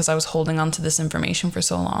to, because I was holding on to this information for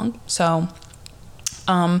so long. So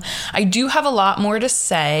I do have a lot more to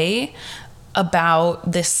say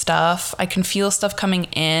about this stuff. I can feel stuff coming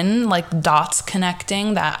in, like dots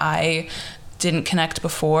connecting that I didn't connect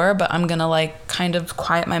before, but I'm gonna like kind of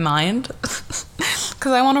quiet my mind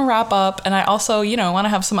because I want to wrap up, and I also, you know, want to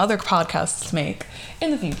have some other podcasts to make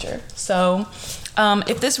in the future. So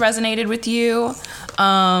if this resonated with you,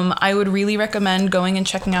 I would really recommend going and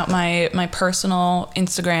checking out my personal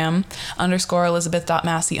Instagram,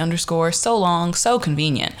 _Elizabeth.Massey_. So long, so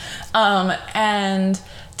convenient. And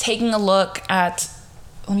taking a look at,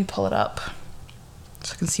 let me pull it up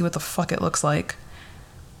so I can see what the fuck it looks like.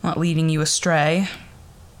 I'm not leading you astray.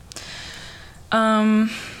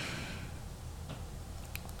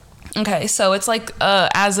 Okay, so it's like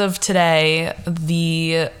as of today,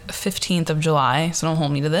 the 15th of July, so don't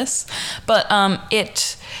hold me to this, but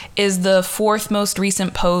it is the 4th most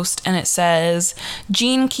recent post, and it says,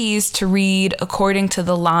 gene keys to read according to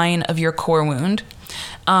the line of your core wound.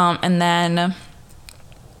 And then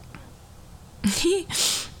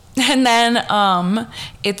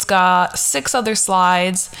it's got 6 other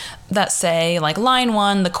slides that say, like, line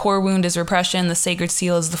 1, the core wound is repression, the sacred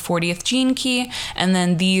seal is the 40th gene key, and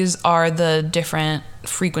then these are the different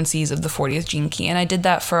frequencies of the 40th gene key. And I did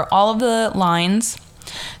that for all of the lines.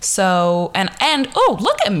 So, and oh,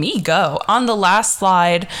 look at me go. On the last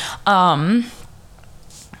slide,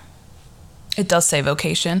 it does say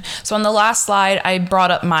vocation. So on the last slide, I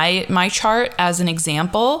brought up my chart as an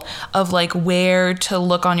example of like where to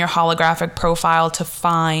look on your holographic profile to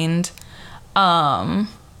find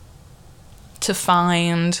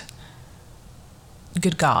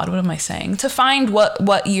good God, what am I saying? To find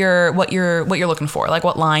what you're looking for, like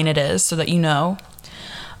what line it is, so that you know.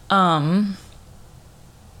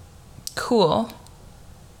 Cool.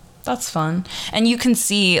 That's fun. And you can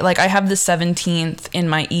see, like, I have the 17th in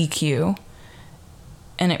my EQ.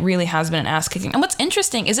 And it really has been an ass kicking. And what's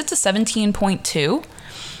interesting is it's a 17.2,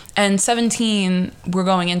 and 17, we're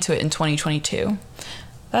going into it in 2022.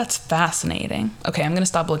 That's fascinating. Okay, I'm gonna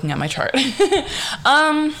stop looking at my chart. Ooh,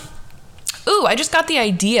 I just got the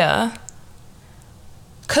idea.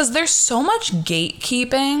 'Cause there's so much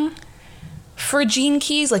gatekeeping for gene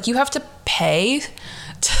keys. Like, you have to pay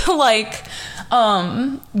to like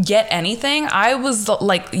get anything. I was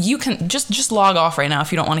like, you can just log off right now if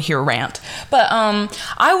you don't want to hear a rant. But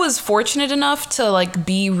I was fortunate enough to like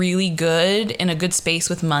be really good in a good space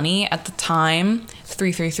with money at the time.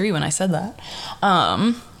 333 when I said that.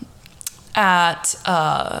 I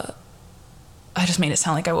just made it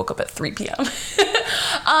sound like I woke up at 3 p.m.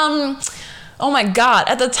 Oh my God.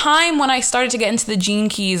 At the time when I started to get into the gene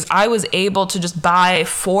keys, I was able to just buy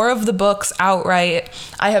 4 of the books outright.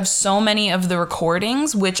 I have so many of the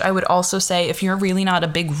recordings, which I would also say, if you're really not a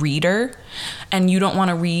big reader and you don't want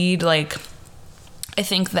to read, like, I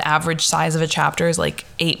think the average size of a chapter is like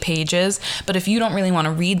 8 pages. But if you don't really want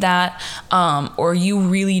to read that, or you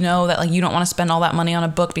really know that like you don't want to spend all that money on a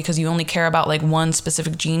book because you only care about like one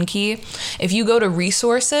specific gene key, if you go to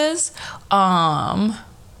resources,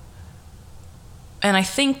 and I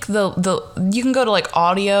think the you can go to like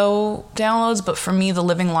audio downloads, but for me, the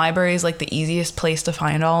Living Library is like the easiest place to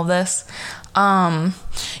find all of this.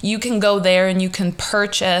 You can go there and you can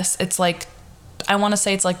purchase, it's like, I want to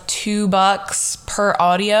say it's like $2 per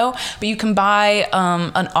audio, but you can buy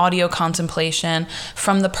an audio contemplation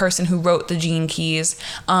from the person who wrote the gene keys.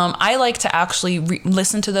 I like to actually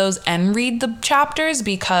listen to those and read the chapters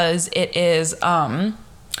because it is...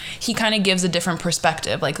 he kind of gives a different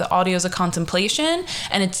perspective. Like, the audio is a contemplation,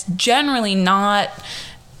 and it's generally not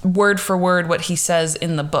word for word what he says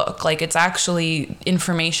in the book. Like, it's actually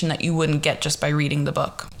information that you wouldn't get just by reading the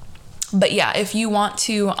book. But yeah, if you want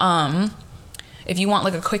to, if you want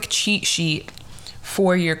like a quick cheat sheet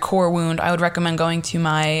for your core wound, I would recommend going to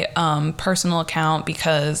my personal account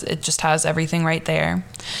because it just has everything right there.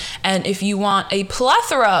 And if you want a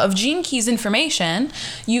plethora of Gene Keys information,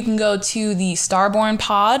 you can go to the Starborn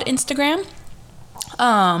Pod Instagram.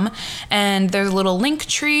 And there's a little link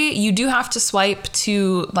tree. You do have to swipe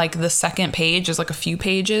to like the second page. There's like a few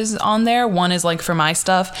pages on there. One is like for my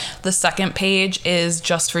stuff. The second page is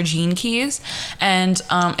just for Gene Keys. And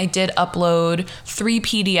I did upload 3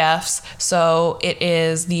 PDFs. So it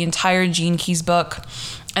is the entire Gene Keys book.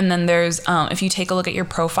 And then there's, if you take a look at your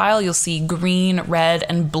profile, you'll see green, red,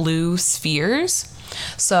 and blue spheres.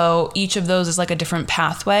 So each of those is like a different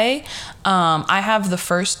pathway. I have the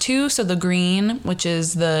first 2, so the green, which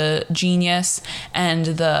is the genius, and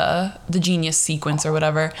the genius sequence or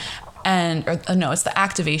whatever. it's the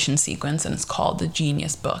activation sequence, and it's called the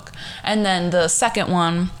Genius Book. And then the second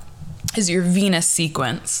one is your Venus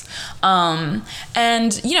sequence. And,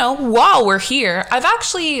 while we're here, I've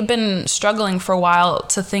actually been struggling for a while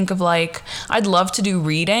to think of, like, I'd love to do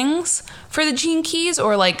readings for the Gene Keys,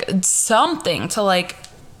 or, like, something to, like,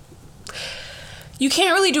 you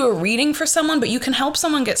can't really do a reading for someone, but you can help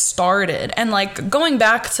someone get started. And, like, going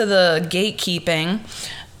back to the gatekeeping,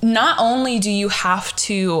 not only do you have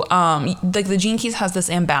to, like, the Gene Keys has this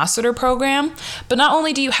ambassador program, but not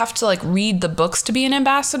only do you have to, like, read the books to be an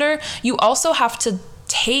ambassador, you also have to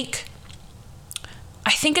take,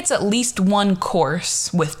 I think it's at least one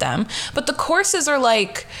course with them. But the courses are,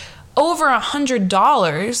 like, over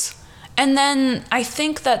 $100. And then I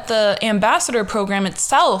think that the ambassador program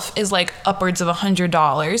itself is, like, upwards of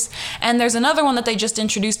 $100. And there's another one that they just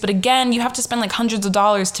introduced, but again, you have to spend, like, hundreds of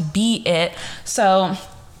dollars to be it. So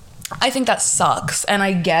I think that sucks, and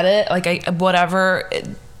I get it. Like,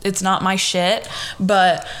 it's not my shit,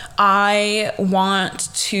 but I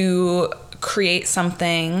want to create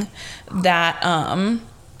something that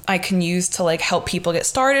I can use to, like, help people get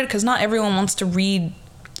started, because not everyone wants to read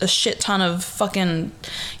a shit ton of fucking,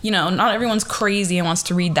 not everyone's crazy and wants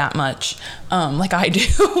to read that much, like I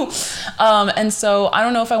do. And so I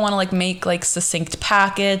don't know if I want to, like, make, like, succinct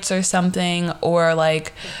packets or something, or,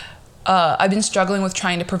 like, I've been struggling with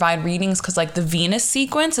trying to provide readings because, like, the Venus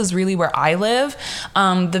sequence is really where I live.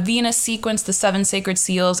 The Venus sequence, the 7 sacred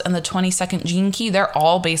seals, and the 22nd gene key, they're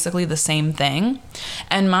all basically the same thing.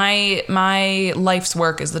 And my life's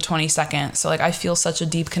work is the 22nd. So, like, I feel such a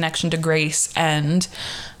deep connection to grace and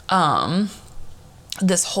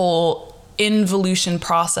this whole involution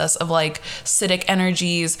process of, like, Siddhic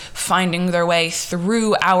energies finding their way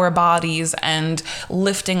through our bodies and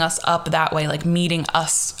lifting us up that way, like, meeting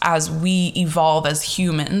us as we evolve as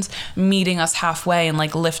humans, meeting us halfway and,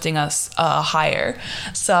 like, lifting us higher.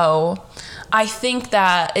 So I think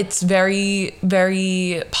that it's very,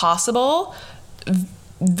 very possible,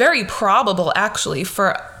 very probable actually,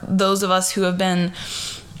 for those of us who have been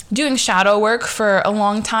doing shadow work for a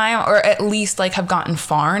long time, or at least, like, have gotten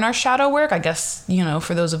far in our shadow work. I guess,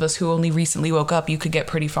 for those of us who only recently woke up, you could get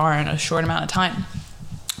pretty far in a short amount of time.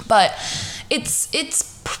 But it's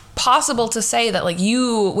possible to say that, like,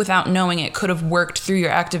 you, without knowing it, could have worked through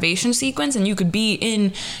your activation sequence and you could be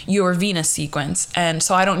in your Venus sequence. And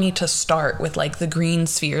so I don't need to start with, like, the green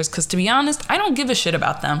spheres, because, to be honest, I don't give a shit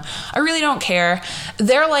about them. I really don't care.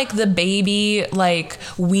 They're like the baby, like,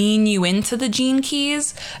 wean you into the gene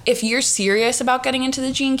keys. If you're serious about getting into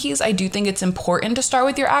the gene keys, I do think it's important to start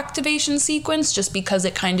with your activation sequence, just because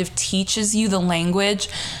it kind of teaches you the language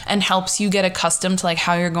and helps you get accustomed to, like,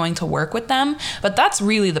 how you're going to work with them. But that's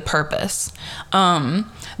really the purpose. The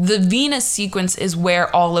Venus sequence is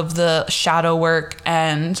where all of the shadow work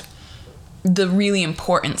and the really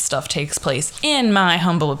important stuff takes place, in my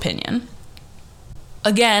humble opinion.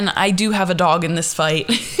 Again, I do have a dog in this fight.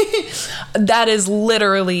 That is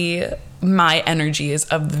literally my energies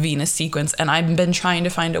of the Venus sequence, and I've been trying to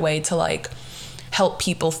find a way to, like, help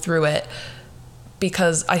people through it,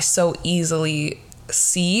 because I so easily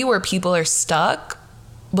see where people are stuck,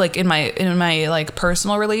 like, in my like,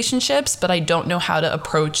 personal relationships, but I don't know how to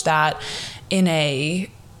approach that in a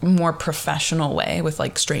more professional way with,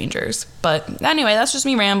 like, strangers. But anyway, that's just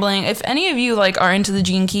me rambling. If any of you, like, are into the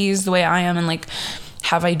gene keys the way I am and, like,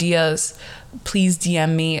 have ideas, please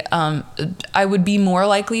DM me. I would be more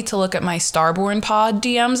likely to look at my Starborn Pod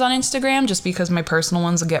DMs on Instagram, just because my personal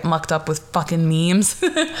ones will get mucked up with fucking memes.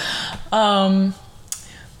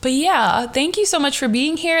 But yeah, thank you so much for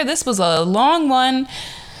being here. This was a long one.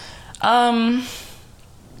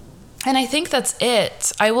 And I think that's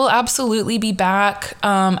it. I will absolutely be back.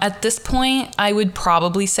 At this point, I would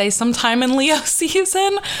probably say sometime in Leo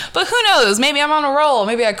season, but who knows? Maybe I'm on a roll.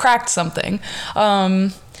 Maybe I cracked something.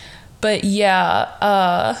 But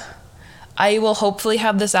yeah, I will hopefully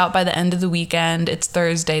have this out by the end of the weekend. It's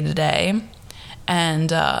Thursday today,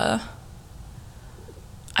 and I'm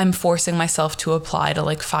forcing myself to apply to,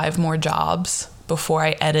 like, 5 more jobs before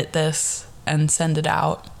I edit this and send it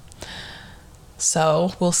out.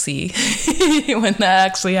 So we'll see when that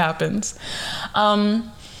actually happens. I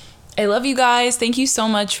love you guys. Thank you so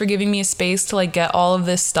much for giving me a space to, like, get all of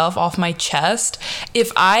this stuff off my chest.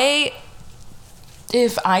 If I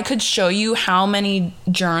could show you how many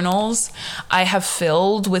journals I have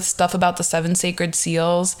filled with stuff about the 7 sacred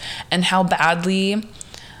seals and how badly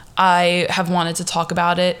I have wanted to talk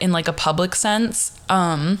about it in, like, a public sense,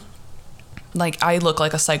 like, I look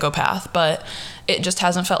like a psychopath, but it just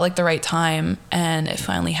hasn't felt like the right time, and it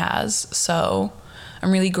finally has. So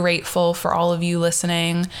I'm really grateful for all of you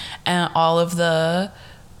listening and all of the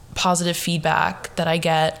positive feedback that I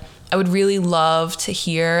get. I would really love to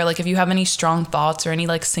hear, like, if you have any strong thoughts or any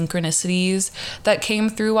like synchronicities that came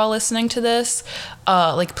through while listening to this,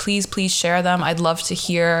 like please share them. I'd love to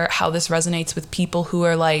hear how this resonates with people who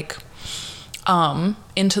are like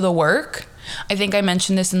into the work. I think I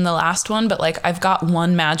mentioned this in the last one, but like I've got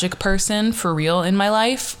one magic person for real in my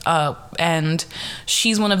life, and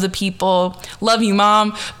she's one of the people, love you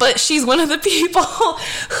mom, but she's one of the people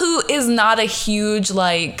who is not a huge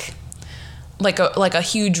like a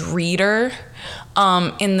huge reader,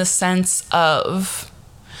 in the sense of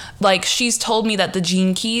like, she's told me that the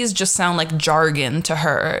gene keys just sound like jargon to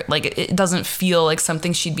her. Like it doesn't feel like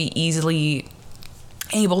something she'd be easily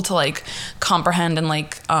able to like comprehend and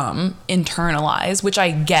like internalize, which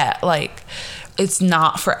I get. Like it's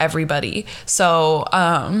not for everybody. So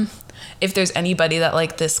if there's anybody that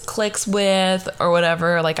like this clicks with or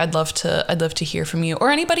whatever, like I'd love to hear from you,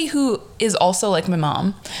 or anybody who is also like my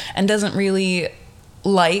mom and doesn't really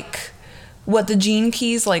like what the gene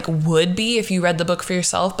keys like would be if you read the book for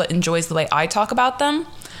yourself, but enjoys the way I talk about them.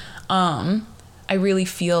 I really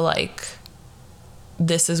feel like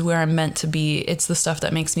this is where I'm meant to be. It's the stuff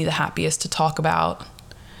that makes me the happiest to talk about.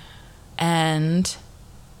 And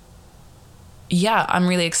yeah, I'm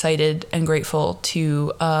really excited and grateful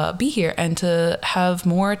to be here and to have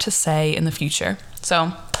more to say in the future.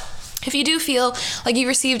 So if you do feel like you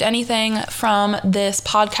received anything from this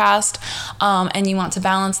podcast, and you want to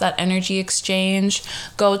balance that energy exchange,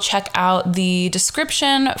 go check out the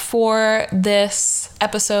description for this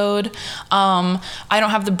episode. I don't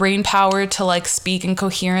have the brain power to like speak in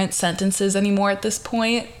coherent sentences anymore at this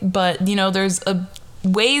point, but you know, there's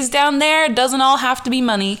ways down there. It doesn't all have to be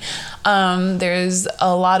money. There's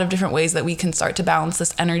a lot of different ways that we can start to balance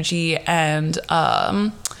this energy and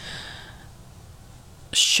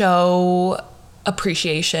show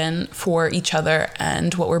appreciation for each other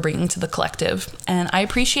and what we're bringing to the collective. And I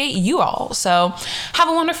appreciate you all. So have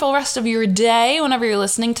a wonderful rest of your day whenever you're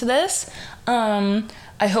listening to this.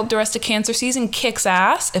 I hope the rest of Cancer season kicks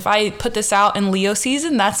ass. If I put this out in Leo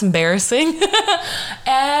season, that's embarrassing.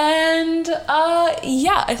 And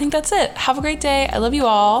yeah, I think that's it. Have a great day. I love you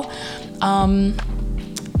all. And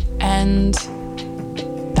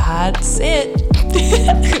that's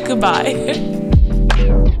it. Goodbye.